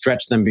zone,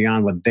 stretch them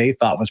beyond what they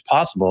thought was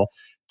possible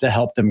to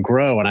help them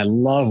grow. And I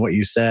love what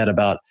you said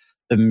about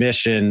the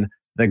mission,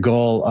 the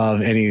goal of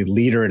any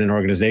leader in an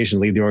organization: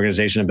 leave the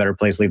organization a better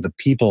place, leave the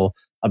people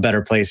a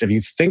better place. If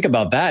you think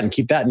about that and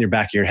keep that in your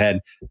back of your head,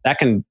 that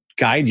can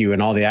guide you in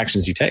all the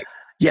actions you take.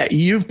 Yeah,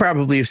 you've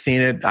probably seen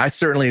it. I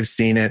certainly have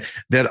seen it,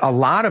 that a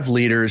lot of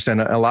leaders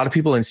and a lot of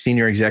people in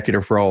senior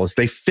executive roles,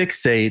 they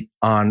fixate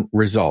on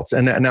results.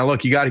 And now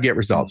look, you got to get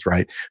results,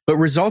 right? But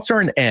results are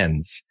an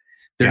ends.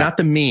 They're not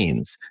the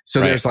means. So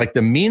there's like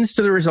the means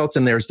to the results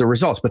and there's the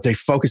results, but they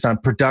focus on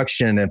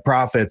production and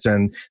profits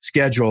and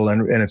schedule.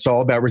 And it's all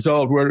about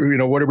result. What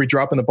are we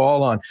dropping the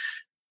ball on?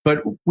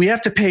 But we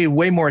have to pay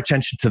way more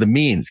attention to the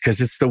means,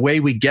 because it's the way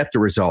we get the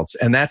results.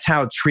 And that's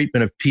how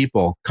treatment of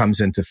people comes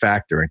into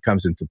factor and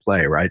comes into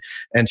play, right?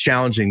 And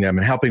challenging them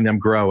and helping them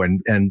grow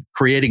and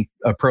creating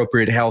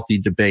appropriate, healthy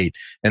debate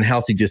and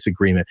healthy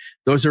disagreement.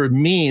 Those are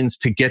means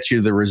to get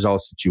you the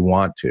results that you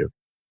want to.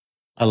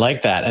 I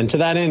like that. And to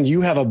that end,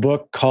 you have a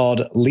book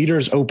called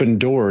Leaders Open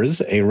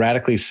Doors, a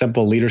radically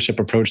simple leadership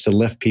approach to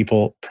lift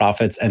people,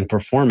 profits, and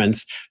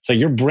performance. So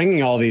you're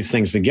bringing all these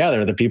things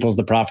together: the people's,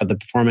 the profit, the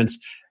performance.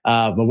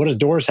 But what does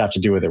doors have to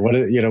do with it? What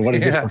is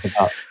this book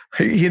about?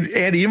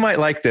 Andy, you might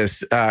like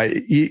this.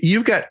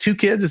 You've got 2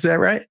 kids, is that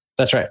right?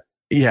 That's right.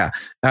 Yeah.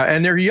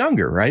 And they're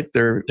younger, right?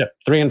 They're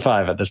 3 and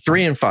 5 at this point.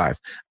 3 and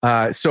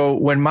 5. So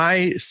when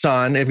my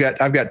son, I've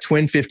got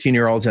twin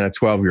 15-year-olds and a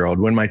 12-year-old.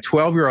 When my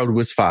 12-year-old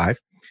was 5,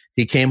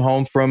 he came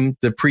home from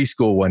the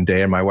preschool one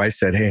day and my wife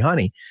said, "Hey,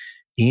 honey,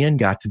 Ian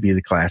got to be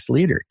the class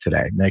leader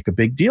today. Make a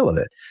big deal of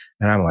it."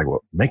 And I'm like,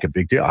 "Well, make a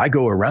big deal. I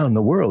go around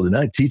the world and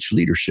I teach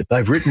leadership.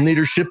 I've written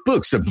leadership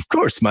books. Of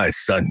course, my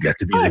son got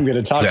to be I'm going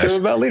to talk to him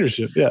about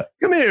leadership. Yeah.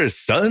 Come here,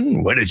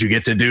 son. What did you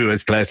get to do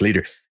as class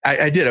leader?"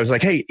 I did. I was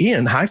like, "Hey,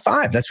 Ian, high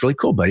five. That's really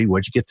cool, buddy.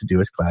 What'd you get to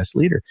do as class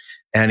leader?"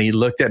 And he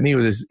looked at me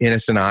with his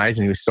innocent eyes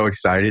and he was so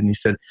excited. And he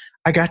said,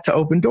 "I got to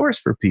open doors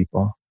for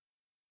people."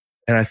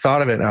 And I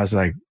thought of it and I was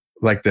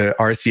like the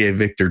RCA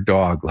Victor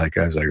dog. Like,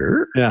 I was like,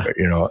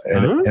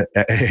 and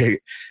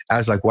I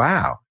was like,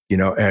 wow,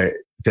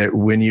 that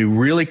when you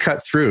really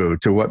cut through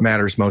to what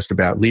matters most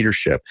about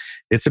leadership,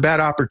 it's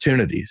about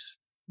opportunities.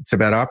 It's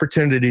about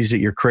opportunities that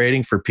you're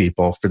creating for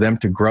people, for them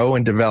to grow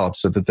and develop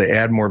so that they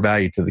add more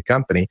value to the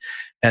company.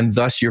 And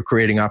thus you're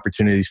creating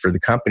opportunities for the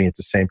company at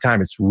the same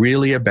time. It's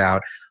really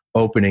about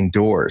opening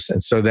doors.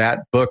 And so that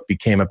book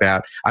became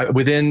about,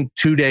 within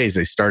 2 days,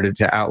 I started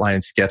to outline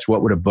and sketch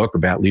what would a book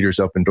about Leaders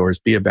Open Doors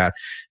be about.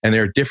 And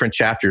there are different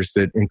chapters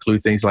that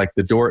include things like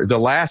the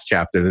last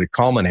chapter that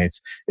culminates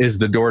is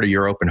the door to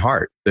your open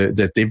heart,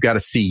 that they've got to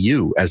see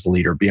you as a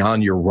leader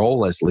beyond your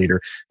role as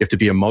leader. You have to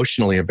be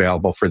emotionally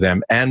available for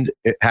them and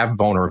have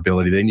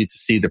vulnerability. They need to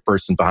see the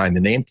person behind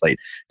the nameplate.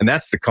 And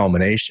that's the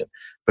culmination.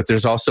 But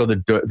there's also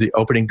the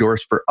opening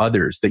doors for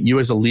others, that you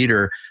as a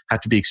leader have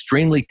to be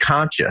extremely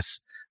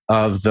conscious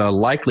of the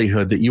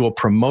likelihood that you will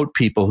promote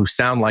people who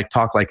sound like,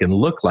 talk like, and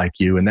look like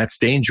you. And that's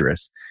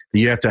dangerous. That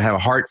you have to have a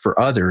heart for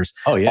others.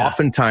 Oh, yeah.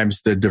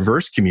 Oftentimes the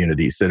diverse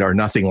communities that are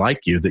nothing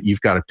like you, that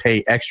you've got to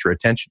pay extra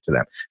attention to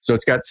them. So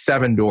it's got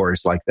 7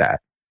 doors like that.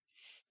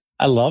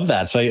 I love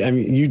that. So, I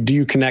mean, do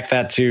you connect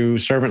that to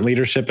servant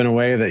leadership in a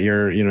way that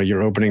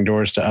you're opening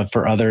doors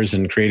for others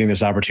and creating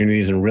those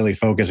opportunities and really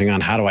focusing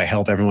on how do I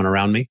help everyone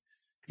around me?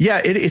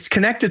 Yeah, it's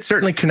connected,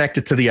 certainly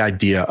connected to the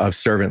idea of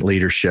servant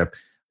leadership.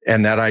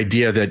 And that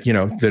idea that,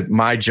 that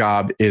my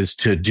job is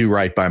to do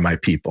right by my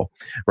people,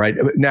 right?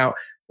 Now,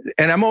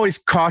 and I'm always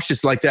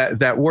cautious like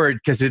that word,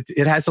 because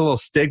it has a little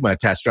stigma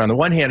attached to it. On the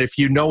one hand, if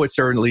you know what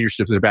servant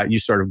leadership is about, you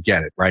sort of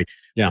get it, right?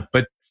 Yeah.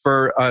 But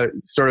for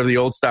sort of the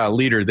old style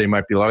leader, they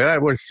might be like,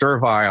 that was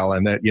servile,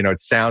 and that, it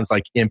sounds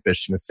like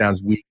impish and it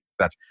sounds weak.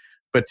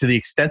 But to the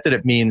extent that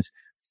it means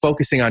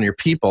focusing on your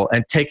people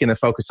and taking the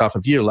focus off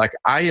of you, like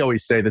I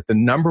always say that the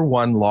number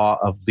one law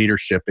of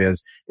leadership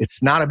is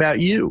it's not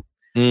about you.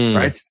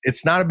 Right?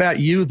 It's not about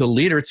you, the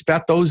leader. It's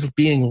about those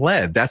being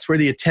led. That's where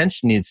the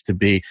attention needs to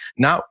be.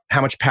 Not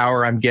how much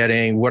power I'm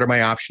getting. What are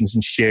my options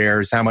and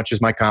shares? How much is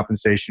my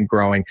compensation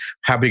growing?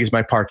 How big is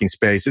my parking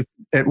space?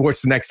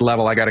 What's the next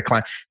level I got to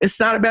climb?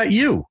 It's not about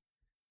you.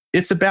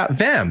 It's about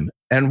them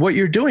and what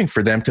you're doing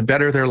for them to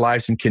better their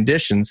lives and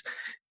conditions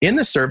in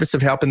the service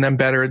of helping them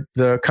better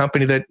the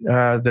company that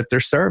they're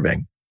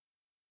serving.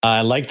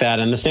 I like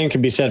that. And the same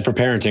can be said for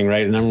parenting,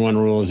 right? The number one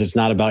rule is it's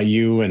not about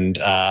you. And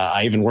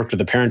I even worked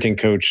with a parenting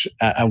coach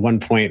at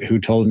one point who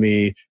told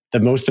me the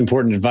most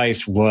important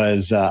advice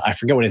was, I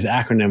forget what his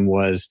acronym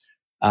was,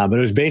 but it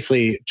was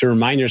basically to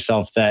remind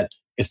yourself that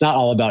it's not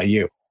all about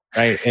you,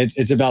 right?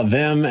 It's about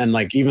them. And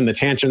like even the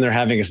tantrum they're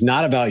having is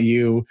not about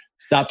you.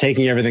 Stop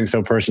taking everything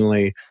so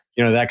personally,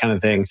 that kind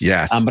of thing.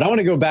 Yes. But I want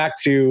to go back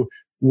to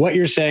what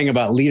you're saying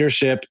about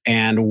leadership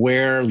and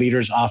where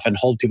leaders often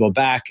hold people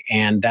back,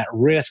 and that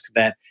risk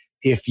that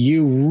if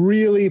you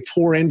really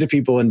pour into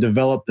people and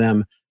develop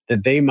them,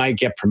 that they might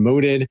get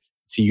promoted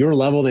to your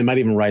level. They might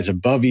even rise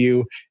above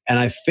you. And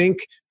I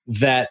think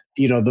that,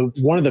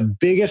 one of the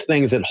biggest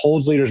things that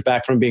holds leaders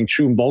back from being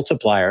true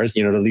multipliers,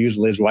 to use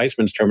Liz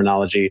Weissman's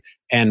terminology,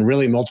 and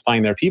really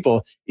multiplying their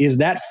people, is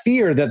that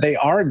fear that they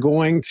are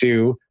going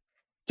to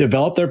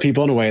develop their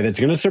people in a way that's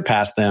going to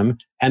surpass them,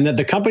 and that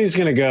the company's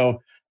going to go,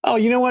 oh,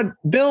 you know what,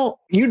 Bill,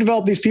 you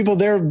developed these people,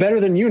 they're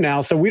better than you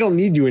now, so we don't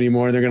need you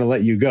anymore. They're going to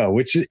let you go,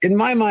 which in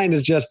my mind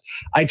is just,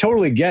 I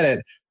totally get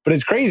it, but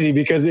it's crazy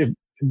because if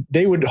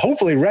they would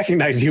hopefully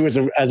recognize you as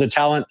a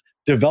talent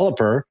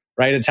developer,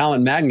 right, a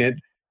talent magnet,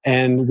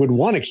 and would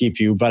want to keep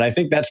you. But I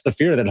think that's the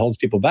fear that holds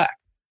people back.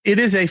 It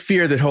is a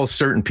fear that holds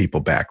certain people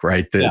back,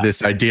 right?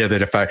 This idea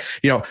that if I,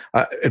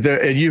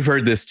 and you've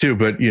heard this too,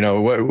 but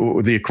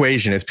the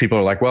equation is people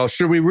are like, well,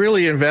 should we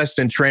really invest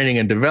in training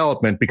and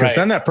development? Because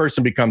then that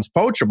person becomes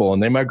poachable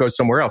and they might go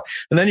somewhere else.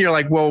 And then you're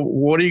like, well,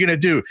 what are you going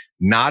to do?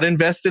 Not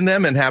invest in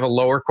them and have a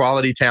lower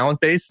quality talent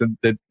base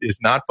that is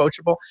not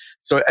poachable?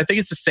 So I think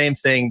it's the same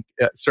thing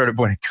sort of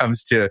when it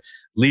comes to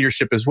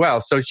leadership as well.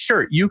 So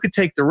sure, you could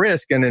take the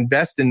risk and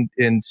invest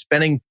in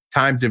spending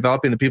time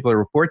developing the people that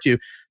report to you.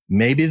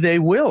 Maybe they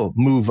will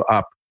move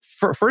up.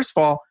 First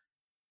of all,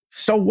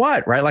 so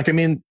what, right? Like, I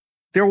mean,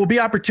 there will be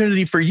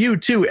opportunity for you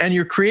too, and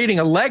you're creating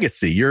a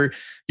legacy. You're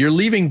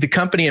leaving the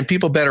company and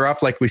people better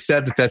off, like we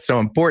said, that's so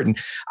important.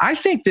 I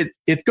think that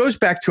it goes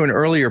back to an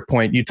earlier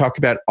point. You talked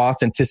about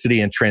authenticity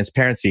and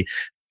transparency.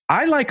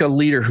 I like a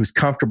leader who's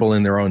comfortable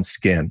in their own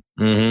skin,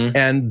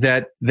 and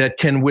that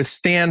can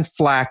withstand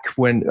flack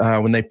when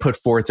they put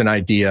forth an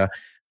idea,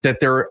 that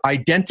their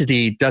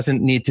identity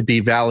doesn't need to be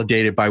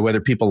validated by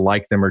whether people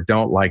like them or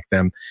don't like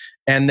them,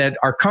 and that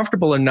are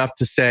comfortable enough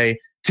to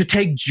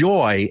take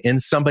joy in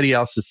somebody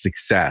else's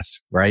success,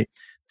 right?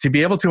 To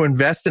be able to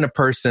invest in a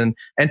person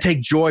and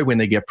take joy when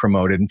they get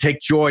promoted and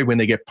take joy when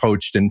they get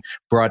poached and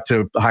brought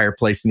to a higher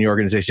place in the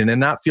organization and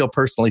not feel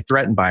personally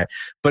threatened by it.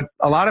 But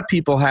a lot of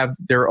people have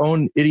their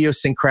own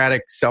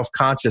idiosyncratic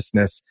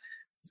self-consciousness.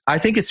 I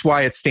think it's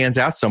why it stands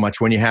out so much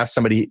when you have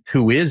somebody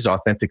who is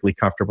authentically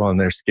comfortable in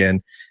their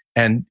skin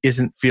and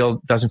doesn't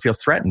feel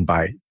threatened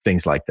by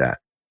things like that.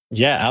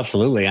 Yeah,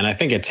 absolutely. And I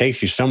think it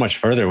takes you so much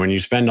further when you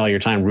spend all your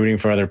time rooting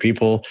for other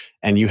people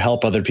and you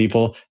help other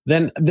people,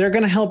 then they're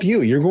going to help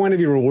you. You're going to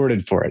be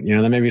rewarded for it.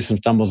 There may be some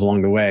stumbles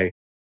along the way.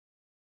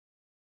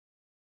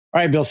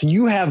 All right, Bill. So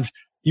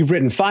you've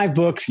written 5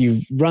 books.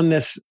 You've run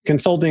this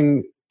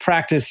consulting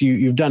practice.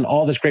 You've done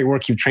all this great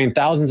work. You've trained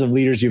thousands of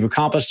leaders. You've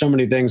accomplished so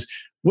many things.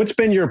 What's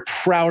been your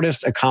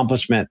proudest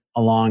accomplishment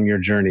along your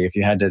journey, if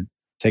you had to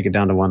take it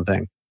down to one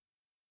thing?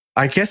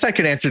 I guess I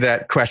could answer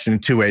that question in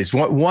two ways.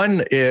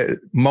 One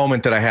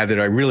moment that I had that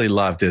I really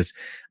loved is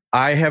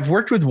I have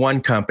worked with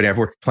one company. I've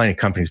worked with plenty of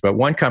companies, but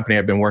one company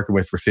I've been working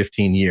with for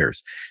 15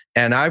 years.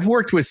 And I've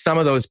worked with some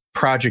of those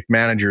project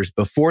managers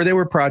before they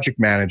were project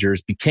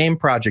managers,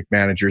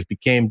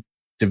 became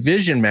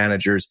division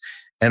managers,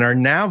 and are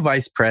now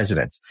vice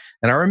presidents.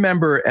 And I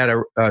remember at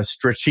a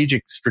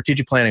strategic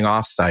planning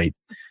offsite,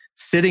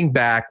 sitting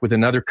back with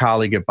another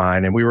colleague of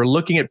mine, and we were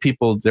looking at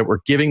people that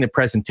were giving the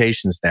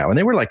presentations now, and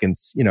they were like in,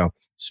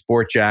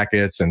 sport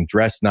jackets and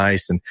dressed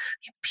nice and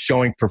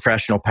showing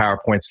professional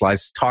PowerPoint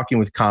slides, talking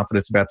with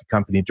confidence about the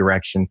company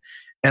direction.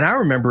 And I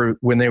remember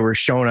when they were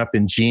showing up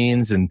in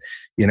jeans and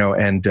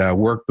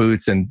work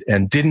boots and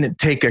didn't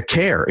take a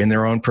care in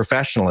their own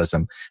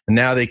professionalism. And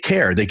now they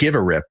care. They give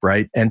a rip,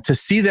 right? And to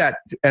see that,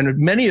 and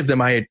many of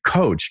them I had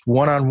coached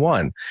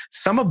one-on-one,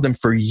 some of them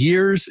for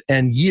years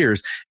and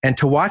years, and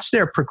to watch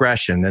their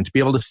progression and to be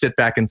able to sit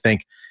back and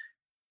think,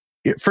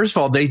 first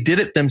of all, they did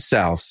it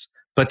themselves,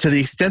 but to the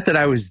extent that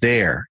I was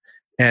there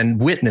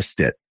and witnessed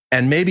it,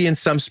 and maybe in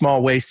some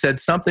small way said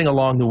something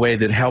along the way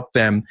that helped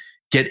them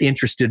get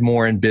interested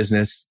more in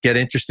business, get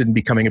interested in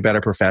becoming a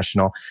better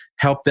professional,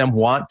 help them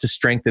want to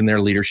strengthen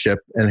their leadership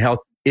and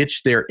help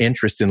itch their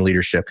interest in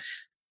leadership.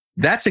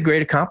 That's a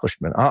great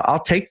accomplishment. I'll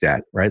take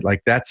that, right?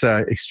 Like that's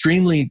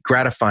extremely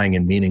gratifying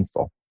and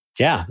meaningful.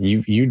 Yeah,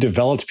 you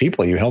developed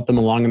people. You helped them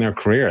along in their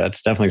career.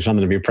 That's definitely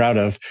something to be proud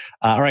of.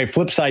 All right,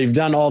 flip side, you've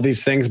done all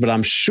these things, but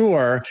I'm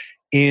sure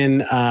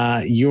in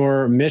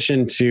your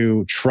mission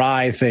to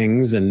try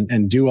things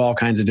and do all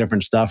kinds of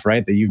different stuff,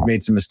 right? That you've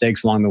made some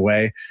mistakes along the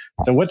way.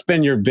 So what's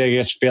been your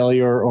biggest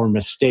failure or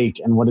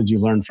mistake, and what did you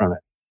learn from it?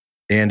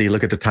 Andy,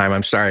 look at the time.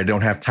 I'm sorry, I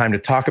don't have time to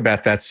talk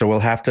about that, so we'll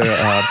have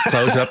to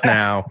close up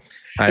now.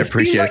 I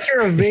appreciate it. It seems like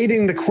you're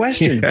evading the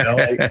question, Bill.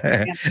 I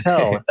can't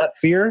tell. Is that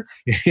fear?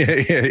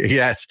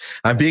 Yes.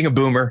 I'm being a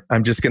boomer.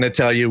 I'm just going to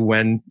tell you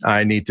when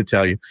I need to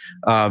tell you.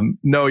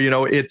 No,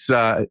 it's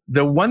the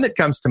one that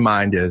comes to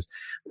mind is,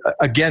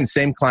 again,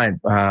 same client,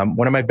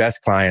 one of my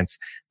best clients.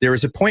 There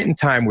was a point in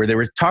time where they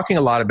were talking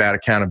a lot about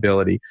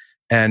accountability.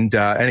 And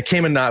it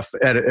came enough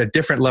at a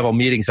different level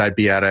meetings I'd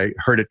be at. I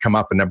heard it come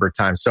up a number of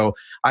times. So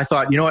I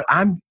thought, you know what,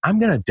 I'm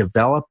going to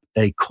develop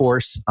a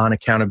course on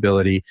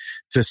accountability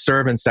to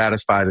serve and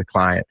satisfy the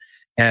client.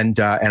 And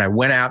I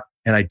went out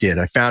and I did.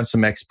 I found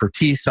some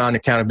expertise on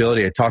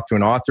accountability. I talked to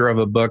an author of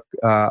a book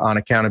on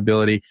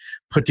accountability,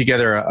 put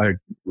together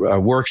a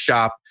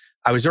workshop.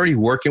 I was already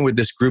working with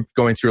this group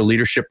going through a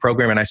leadership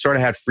program, and I sort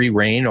of had free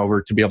reign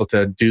over to be able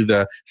to do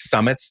the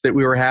summits that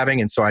we were having.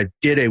 And so I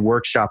did a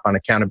workshop on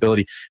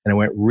accountability, and it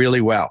went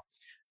really well.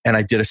 And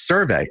I did a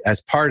survey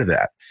as part of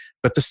that.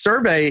 But the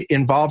survey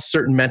involves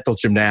certain mental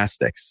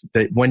gymnastics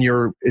that when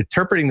you're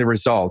interpreting the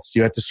results,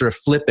 you have to sort of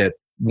flip it.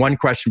 One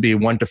question be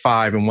 1 to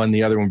 5, and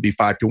the other one be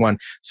 5 to 1.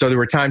 So there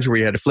were times where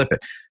you had to flip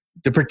it.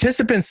 The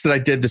participants that I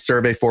did the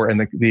survey for and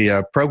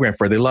the program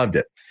for, they loved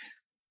it.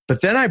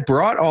 But then I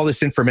brought all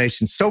this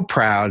information, so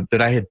proud that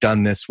I had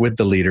done this with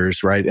the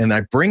leaders, right? And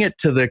I bring it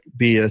to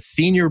the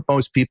senior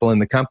most people in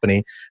the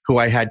company who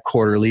I had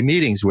quarterly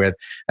meetings with.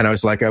 And I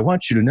was like, I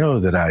want you to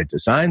know that I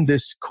designed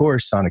this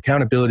course on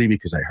accountability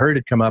because I heard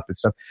it come up and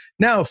stuff.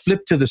 Now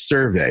flip to the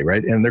survey,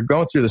 right? And they're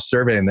going through the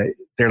survey and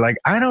they're like,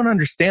 I don't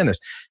understand this.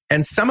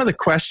 And some of the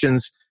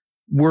questions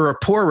were a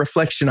poor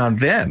reflection on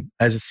them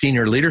as a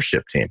senior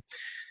leadership team.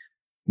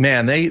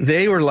 Man,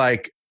 they were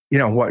like,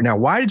 now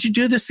why did you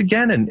do this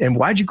again? And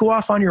why'd you go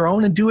off on your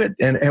own and do it?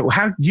 And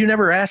how you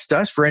never asked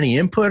us for any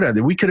input? Or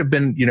that we could have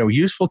been,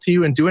 useful to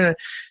you in doing it.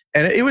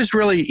 And it was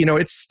really,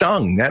 it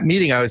stung. That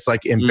meeting, I was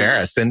like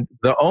embarrassed. And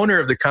the owner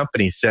of the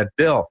company said,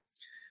 Bill,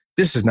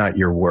 this is not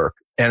your work.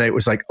 And it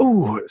was like,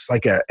 ooh, it's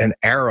like an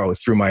arrow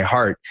through my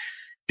heart.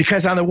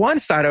 Because on the one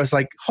side, I was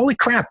like, holy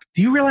crap,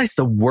 do you realize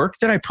the work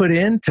that I put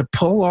in to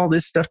pull all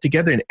this stuff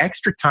together and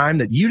extra time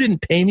that you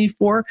didn't pay me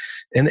for?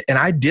 And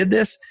I did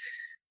this?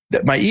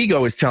 That my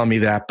ego was telling me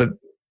that, but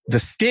the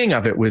sting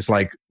of it was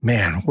like,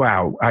 man,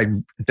 wow,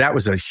 that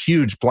was a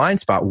huge blind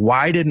spot.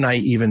 Why didn't I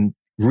even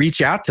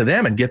reach out to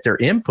them and get their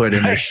input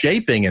and their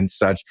shaping and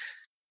such?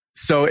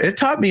 So it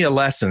taught me a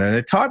lesson, and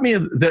it taught me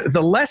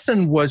the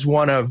lesson was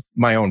one of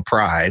my own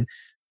pride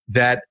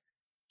that,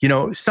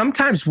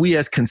 sometimes we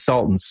as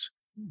consultants,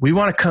 we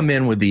want to come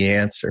in with the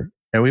answer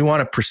and we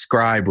want to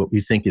prescribe what we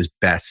think is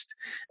best.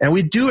 And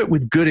we do it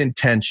with good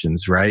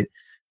intentions, right?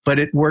 But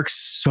it works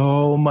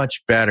so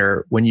much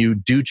better when you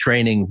do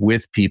training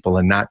with people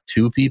and not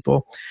to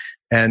people.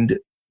 And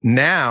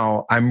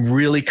now I'm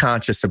really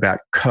conscious about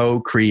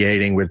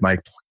co-creating with my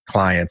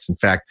clients. In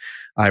fact,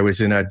 I was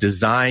in a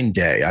design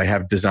day. I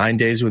have design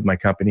days with my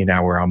company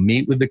now where I'll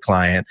meet with the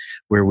client,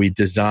 where we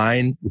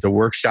design the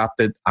workshop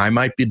that I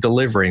might be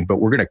delivering, but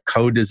we're going to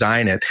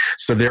co-design it.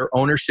 So their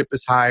ownership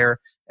is higher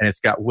and it's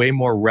got way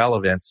more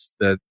relevance,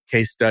 the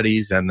case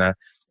studies and the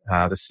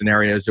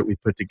scenarios that we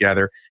put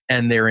together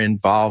and their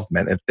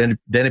involvement. And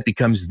then it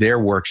becomes their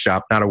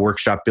workshop, not a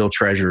workshop Bill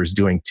Treasure is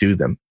doing to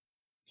them.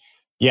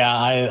 Yeah,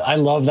 I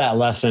love that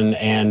lesson.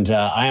 And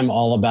I am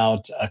all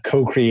about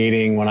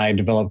co-creating when I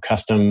develop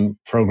custom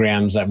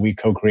programs that we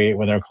co-create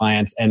with our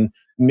clients and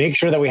make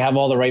sure that we have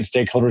all the right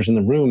stakeholders in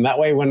the room. That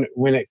way,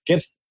 when it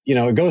gets,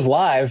 it goes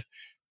live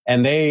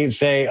and they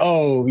say,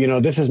 oh,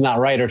 this is not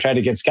right, or try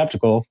to get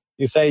skeptical,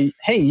 you say,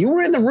 hey, you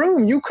were in the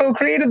room. You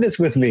co-created this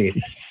with me.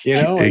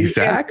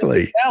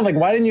 Exactly. Like,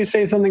 why didn't you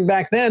say something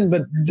back then?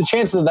 But the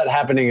chances of that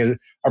happening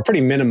are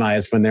pretty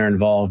minimized when they're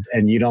involved,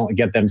 and you don't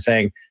get them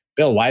saying,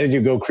 Bill, why did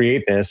you go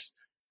create this?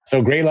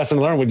 So great lesson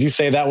learned. Would you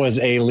say that was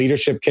a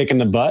leadership kick in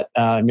the butt?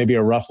 Maybe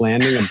a rough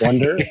landing, a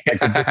blunder?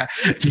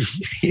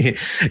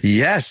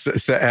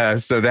 Yes.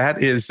 So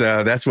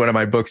that's one of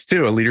my books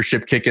too. A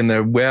leadership kick in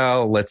the,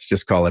 let's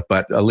just call it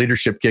butt. A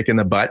leadership kick in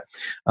the butt,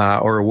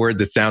 or a word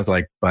that sounds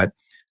like butt.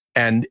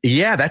 And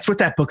yeah, that's what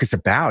that book is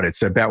about.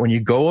 It's about when you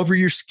go over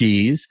your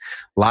skis.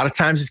 A lot of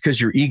times it's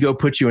because your ego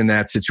puts you in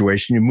that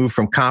situation. You move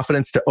from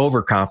confidence to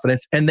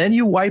overconfidence, and then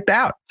you wipe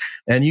out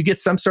and you get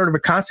some sort of a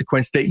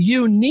consequence that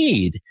you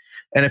need.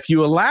 And if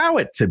you allow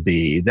it to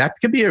be, that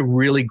could be a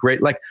really great,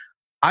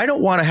 I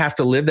don't want to have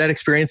to live that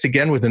experience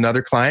again with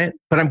another client,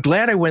 but I'm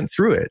glad I went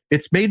through it.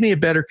 It's made me a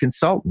better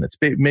consultant. It's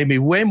made me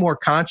way more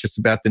conscious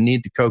about the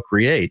need to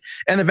co-create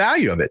and the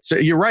value of it. So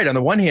you're right. On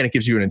the one hand, it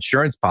gives you an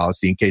insurance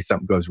policy in case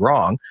something goes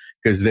wrong,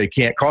 because they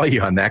can't call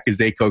you on that because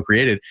they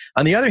co-created.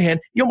 On the other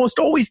hand, you almost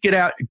always get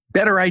out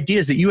better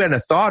ideas that you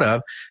hadn't thought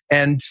of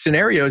and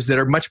scenarios that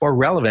are much more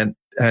relevant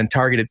and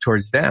targeted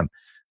towards them.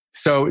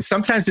 So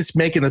sometimes it's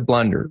making the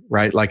blunder,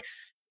 right? Like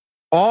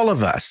all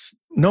of us,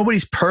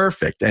 nobody's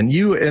perfect. And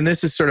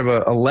this is sort of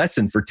a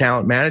lesson for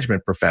talent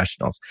management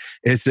professionals,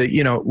 is that,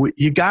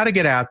 you got to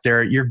get out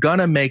there. You're going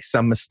to make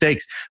some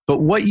mistakes,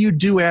 but what you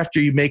do after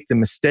you make the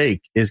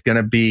mistake is going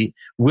to be,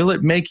 will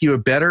it make you a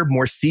better,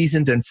 more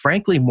seasoned, and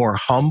frankly, more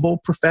humble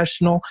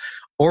professional?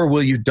 Or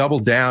will you double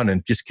down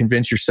and just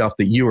convince yourself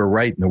that you were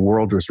right and the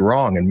world was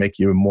wrong and make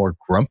you a more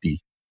grumpy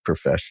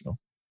professional?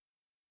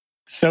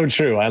 So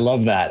true. I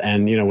love that.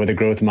 And, with a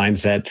growth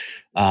mindset,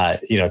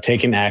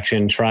 taking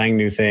action, trying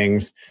new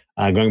things,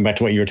 going back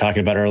to what you were talking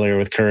about earlier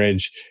with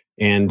courage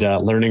and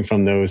learning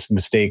from those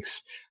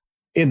mistakes.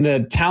 In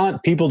the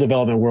talent people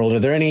development world, are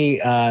there any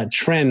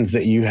trends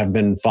that you have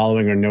been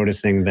following or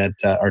noticing that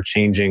are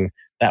changing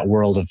that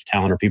world of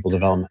talent or people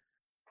development?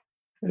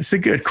 It's a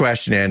good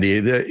question, Andy.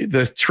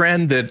 The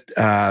trend that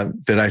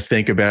I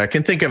think about, I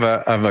can think of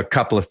a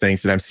couple of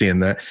things that I'm seeing.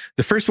 The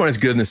first one is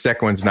good and the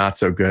second one's not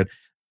so good.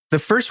 The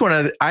first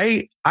one,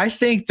 I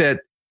think that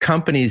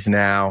companies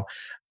now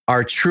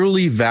are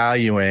truly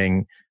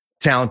valuing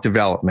talent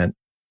development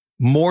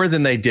more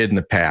than they did in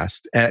the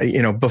past.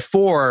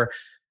 Before,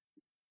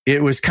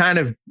 it was kind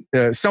of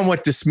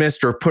somewhat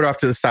dismissed or put off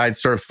to the side,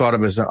 sort of thought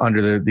of as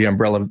under the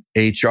umbrella of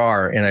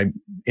HR, and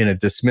in a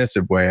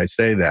dismissive way, I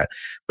say that.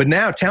 But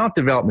now talent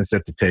development is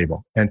at the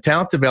table, and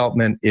talent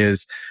development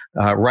is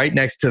right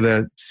next to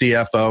the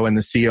CFO and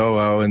the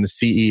COO and the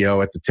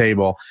CEO at the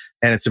table.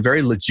 And it's a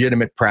very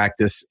legitimate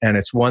practice, and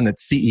it's one that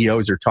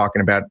CEOs are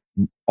talking about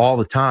all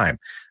the time.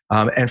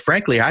 And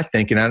frankly, I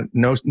think, and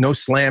no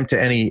slam to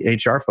any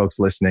HR folks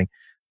listening,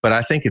 but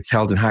I think it's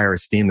held in higher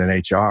esteem than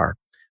HR.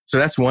 So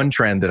that's one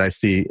trend that I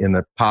see in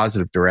the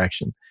positive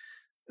direction.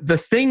 The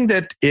thing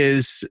that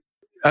is,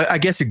 I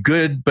guess, a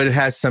good, but it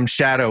has some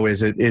shadow,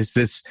 is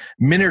this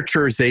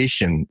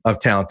miniaturization of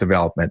talent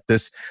development,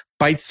 this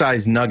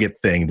bite-sized nugget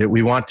thing that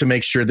we want to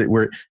make sure that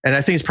and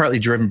I think it's partly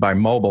driven by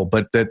mobile,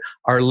 but that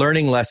our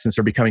learning lessons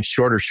are becoming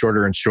shorter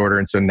and shorter.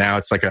 And so now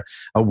it's like a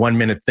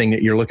 1-minute thing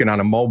that you're looking on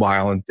a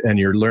mobile and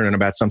you're learning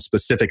about some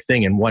specific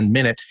thing in 1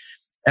 minute.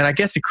 And I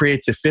guess it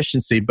creates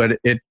efficiency, but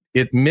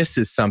it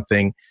misses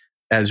something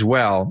as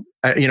well.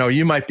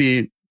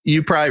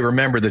 You probably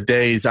remember the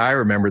days, I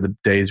remember the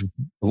days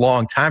a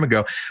long time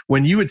ago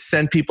when you would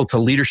send people to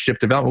leadership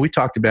development. We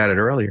talked about it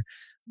earlier.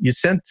 You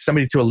sent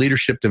somebody to a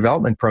leadership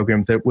development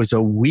program that was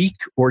a week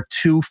or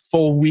 2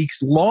 full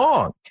weeks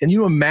long. Can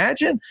you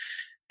imagine?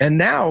 And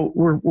now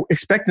we're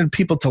expecting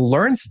people to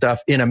learn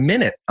stuff in a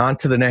minute on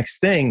to the next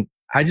thing.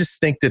 I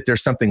just think that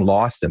there's something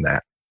lost in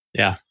that.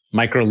 Yeah,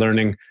 micro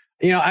learning.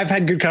 I've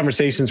had good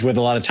conversations with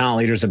a lot of talent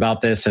leaders about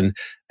this, and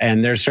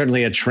there's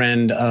certainly a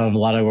trend of a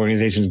lot of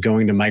organizations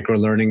going to micro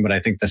learning, but I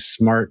think the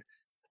smart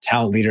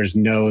talent leaders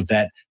know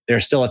that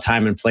there's still a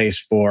time and place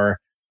for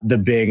the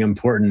big,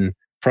 important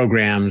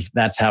programs.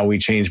 That's how we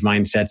change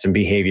mindsets and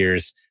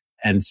behaviors.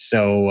 And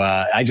so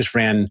I just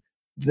ran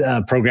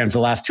programs the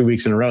last 2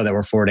 weeks in a row that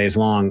were 4 days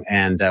long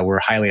and were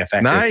highly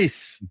effective.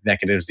 Nice.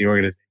 Executives, the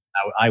organization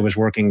I was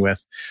working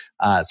with.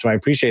 So I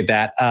appreciate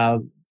that.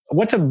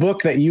 What's a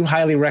book that you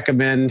highly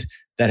recommend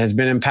that has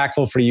been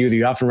impactful for you that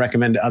you often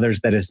recommend to others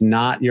that is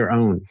not your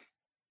own?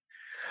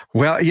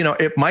 Well,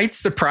 it might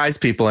surprise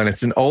people, and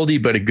it's an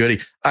oldie but a goodie.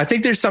 I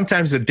think there's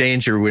sometimes a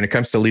danger when it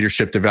comes to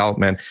leadership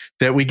development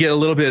that we get a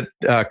little bit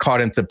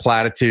caught into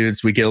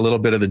platitudes. We get a little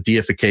bit of the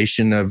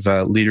deification of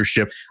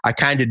leadership. I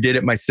kind of did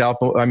it myself.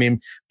 I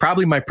mean,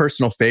 probably my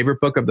personal favorite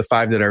book of the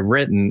 5 that I've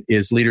written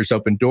is Leaders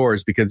Open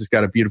Doors, because it's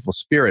got a beautiful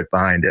spirit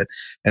behind it.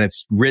 And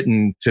it's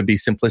written to be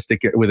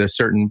simplistic with a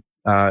certain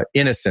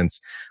innocence.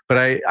 But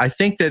I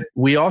think that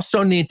we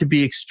also need to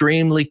be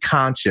extremely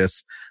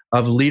conscious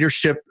of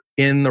leadership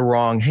in the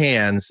wrong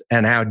hands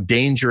and how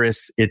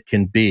dangerous it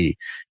can be.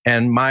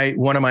 And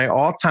one of my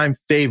all-time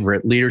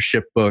favorite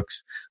leadership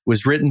books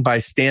was written by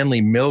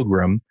Stanley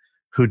Milgram,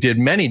 who did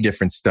many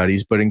different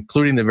studies, but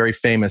including the very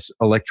famous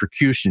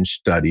electrocution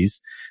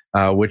studies,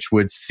 which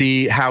would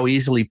see how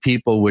easily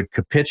people would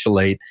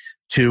capitulate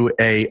to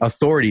a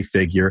authority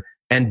figure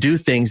and do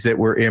things that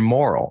were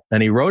immoral.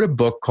 And he wrote a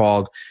book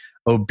called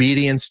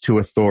Obedience to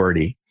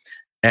Authority.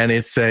 And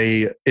it's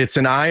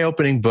an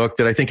eye-opening book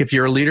that I think if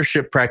you're a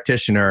leadership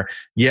practitioner,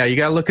 you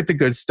got to look at the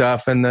good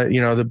stuff and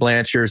the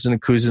Blanchers and the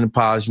Kusin and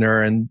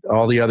Posner and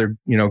all the other,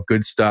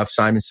 good stuff,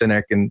 Simon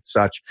Sinek and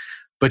such.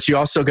 But you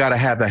also got to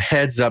have a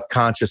heads-up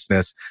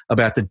consciousness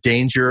about the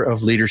danger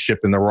of leadership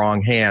in the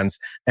wrong hands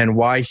and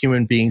why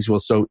human beings will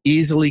so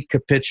easily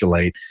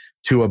capitulate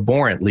to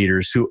abhorrent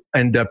leaders who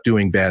end up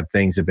doing bad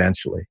things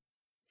eventually.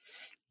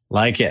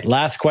 Like it.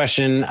 Last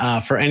question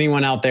for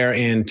anyone out there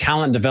in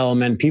talent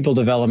development, people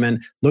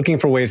development, looking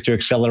for ways to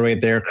accelerate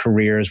their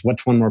careers.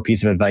 What's one more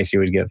piece of advice you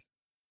would give?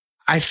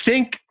 I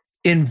think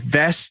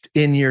invest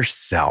in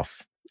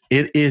yourself.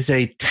 It is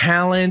a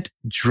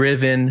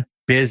talent-driven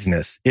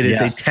business. It is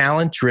a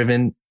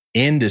talent-driven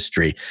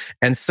industry.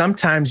 And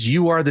sometimes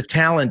you are the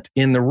talent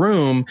in the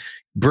room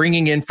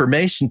bringing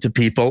information to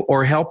people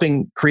or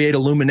helping create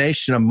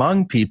illumination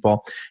among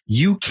people.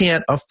 You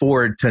can't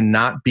afford to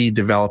not be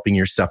developing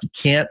yourself. You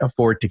can't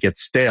afford to get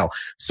stale.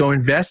 So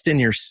invest in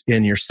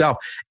yourself,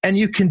 and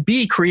you can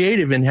be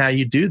creative in how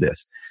you do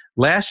this.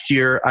 Last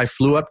year, I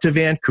flew up to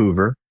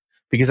Vancouver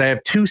because I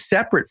have two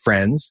separate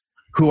friends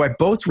who I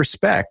both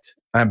respect.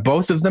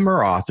 Both of them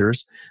are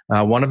authors.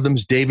 One of them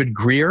is David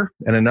Greer,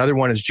 and another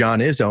one is John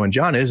Izzo. And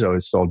John Izzo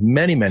has sold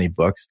many, many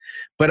books.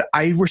 But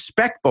I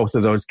respect both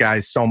of those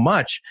guys so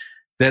much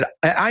that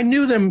I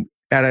knew them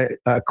at an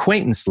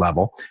acquaintance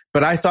level.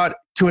 But I thought,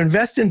 to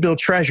invest in Bill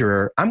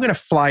Treasurer, I'm going to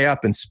fly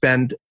up and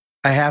spend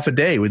a half a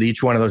day with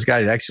each one of those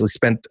guys. I actually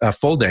spent a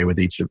full day with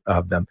each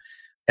of them.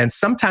 And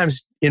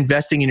sometimes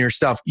investing in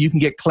yourself, you can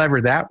get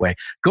clever that way.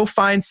 Go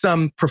find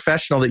some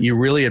professional that you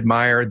really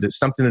admire, that's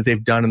something that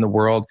they've done in the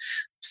world.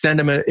 Send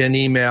them an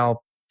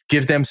email,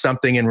 give them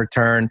something in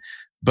return,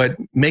 but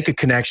make a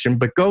connection.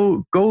 But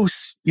go,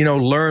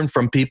 learn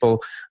from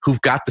people who've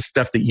got the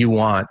stuff that you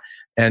want,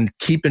 and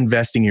keep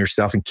investing in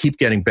yourself and keep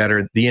getting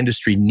better. The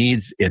industry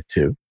needs it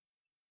to.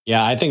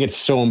 Yeah, I think it's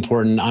so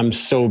important. I'm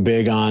so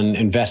big on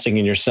investing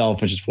in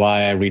yourself, which is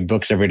why I read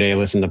books every day,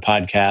 listen to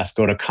podcasts,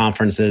 go to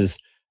conferences,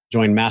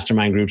 join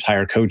mastermind groups,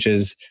 hire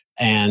coaches.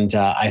 And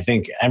I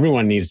think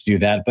everyone needs to do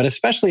that. But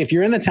especially if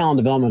you're in the talent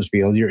development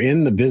field, you're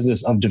in the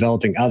business of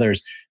developing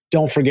others,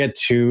 don't forget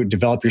to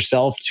develop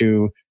yourself,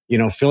 to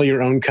fill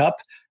your own cup.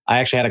 I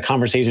actually had a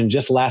conversation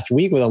just last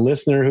week with a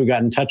listener who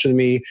got in touch with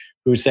me,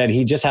 who said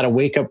he just had a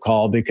wake-up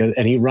call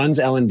and he runs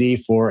L&D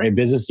for a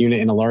business unit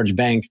in a large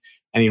bank.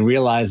 And he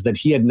realized that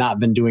he had not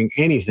been doing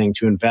anything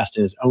to invest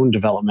in his own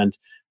development.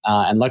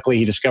 And luckily,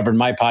 he discovered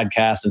my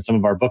podcast and some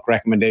of our book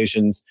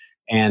recommendations.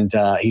 And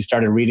he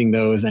started reading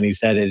those, and he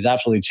said it has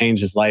absolutely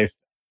changed his life.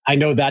 I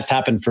know that's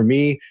happened for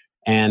me,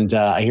 and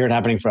I hear it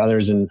happening for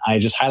others, and I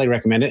just highly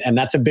recommend it. And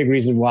that's a big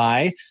reason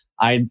why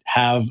I'm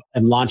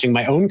launching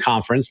my own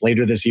conference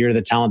later this year,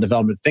 the Talent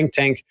Development Think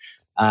Tank.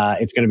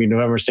 It's going to be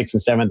November 6th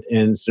and 7th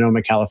in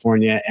Sonoma,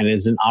 California, and it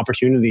is an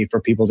opportunity for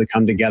people to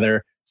come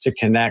together, to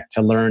connect,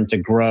 to learn, to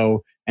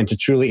grow, and to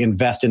truly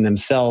invest in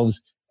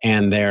themselves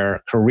and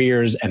their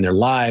careers and their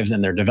lives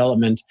and their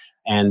development.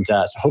 And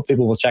so hope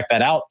people will check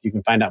that out. You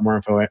can find out more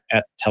info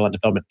at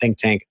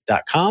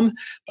talentdevelopmentthinktank.com.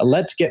 But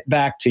let's get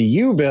back to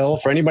you, Bill.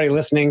 For anybody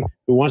listening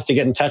who wants to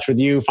get in touch with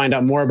you, find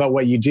out more about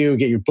what you do,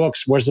 get your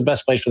books, where's the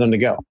best place for them to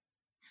go?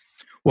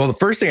 Well, the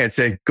first thing I'd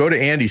say, go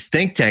to Andy's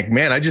Think Tank.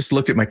 Man, I just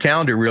looked at my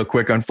calendar real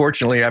quick.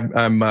 Unfortunately,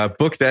 I'm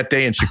booked that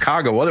day in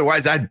Chicago.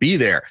 Otherwise, I'd be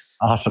there.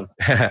 Awesome.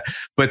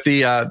 But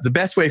the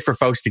best way for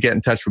folks to get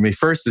in touch with me,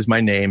 first is my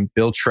name,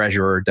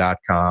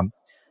 BillTreasurer.com.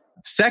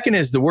 Second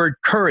is the word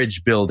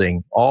courage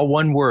building, all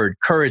one word,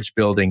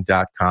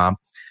 couragebuilding.com.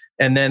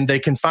 And then they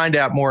can find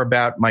out more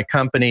about my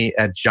company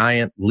at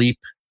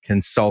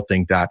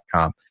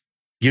giantleapconsulting.com.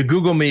 You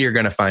Google me, you're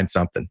going to find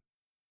something.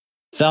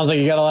 Sounds like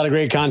you got a lot of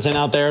great content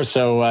out there.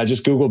 So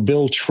just Google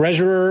Bill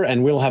Treasurer,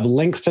 and we'll have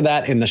links to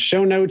that in the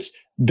show notes.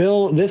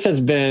 Bill, this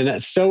has been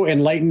so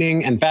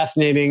enlightening and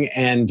fascinating.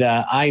 And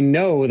I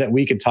know that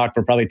we could talk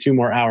for probably 2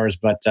 more hours,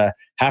 but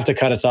have to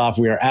cut us off.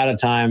 We are out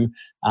of time.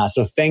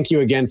 So thank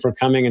you again for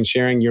coming and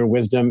sharing your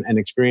wisdom and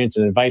experience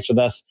and advice with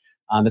us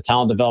on the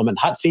Talent Development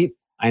Hot Seat.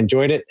 I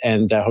enjoyed it,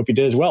 and hope you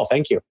did as well.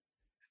 Thank you.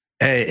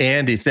 Hey,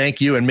 Andy, thank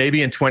you. And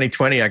maybe in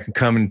 2020, I can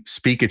come and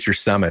speak at your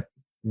summit.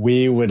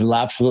 We would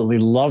absolutely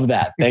love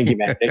that. Thank you,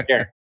 man. Take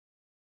care.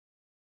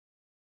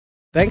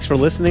 Thanks for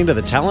listening to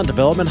the Talent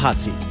Development Hot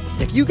Seat.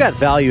 If you got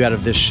value out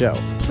of this show,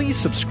 please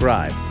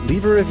subscribe,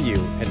 leave a review,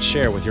 and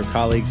share with your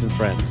colleagues and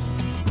friends.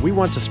 We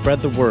want to spread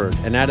the word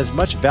and add as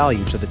much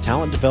value to the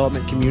talent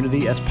development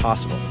community as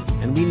possible,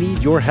 and we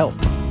need your help.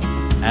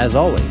 As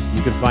always,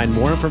 you can find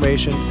more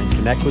information and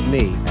connect with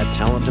me at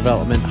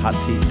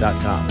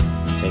talentdevelopmenthotseat.com.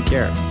 Take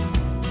care.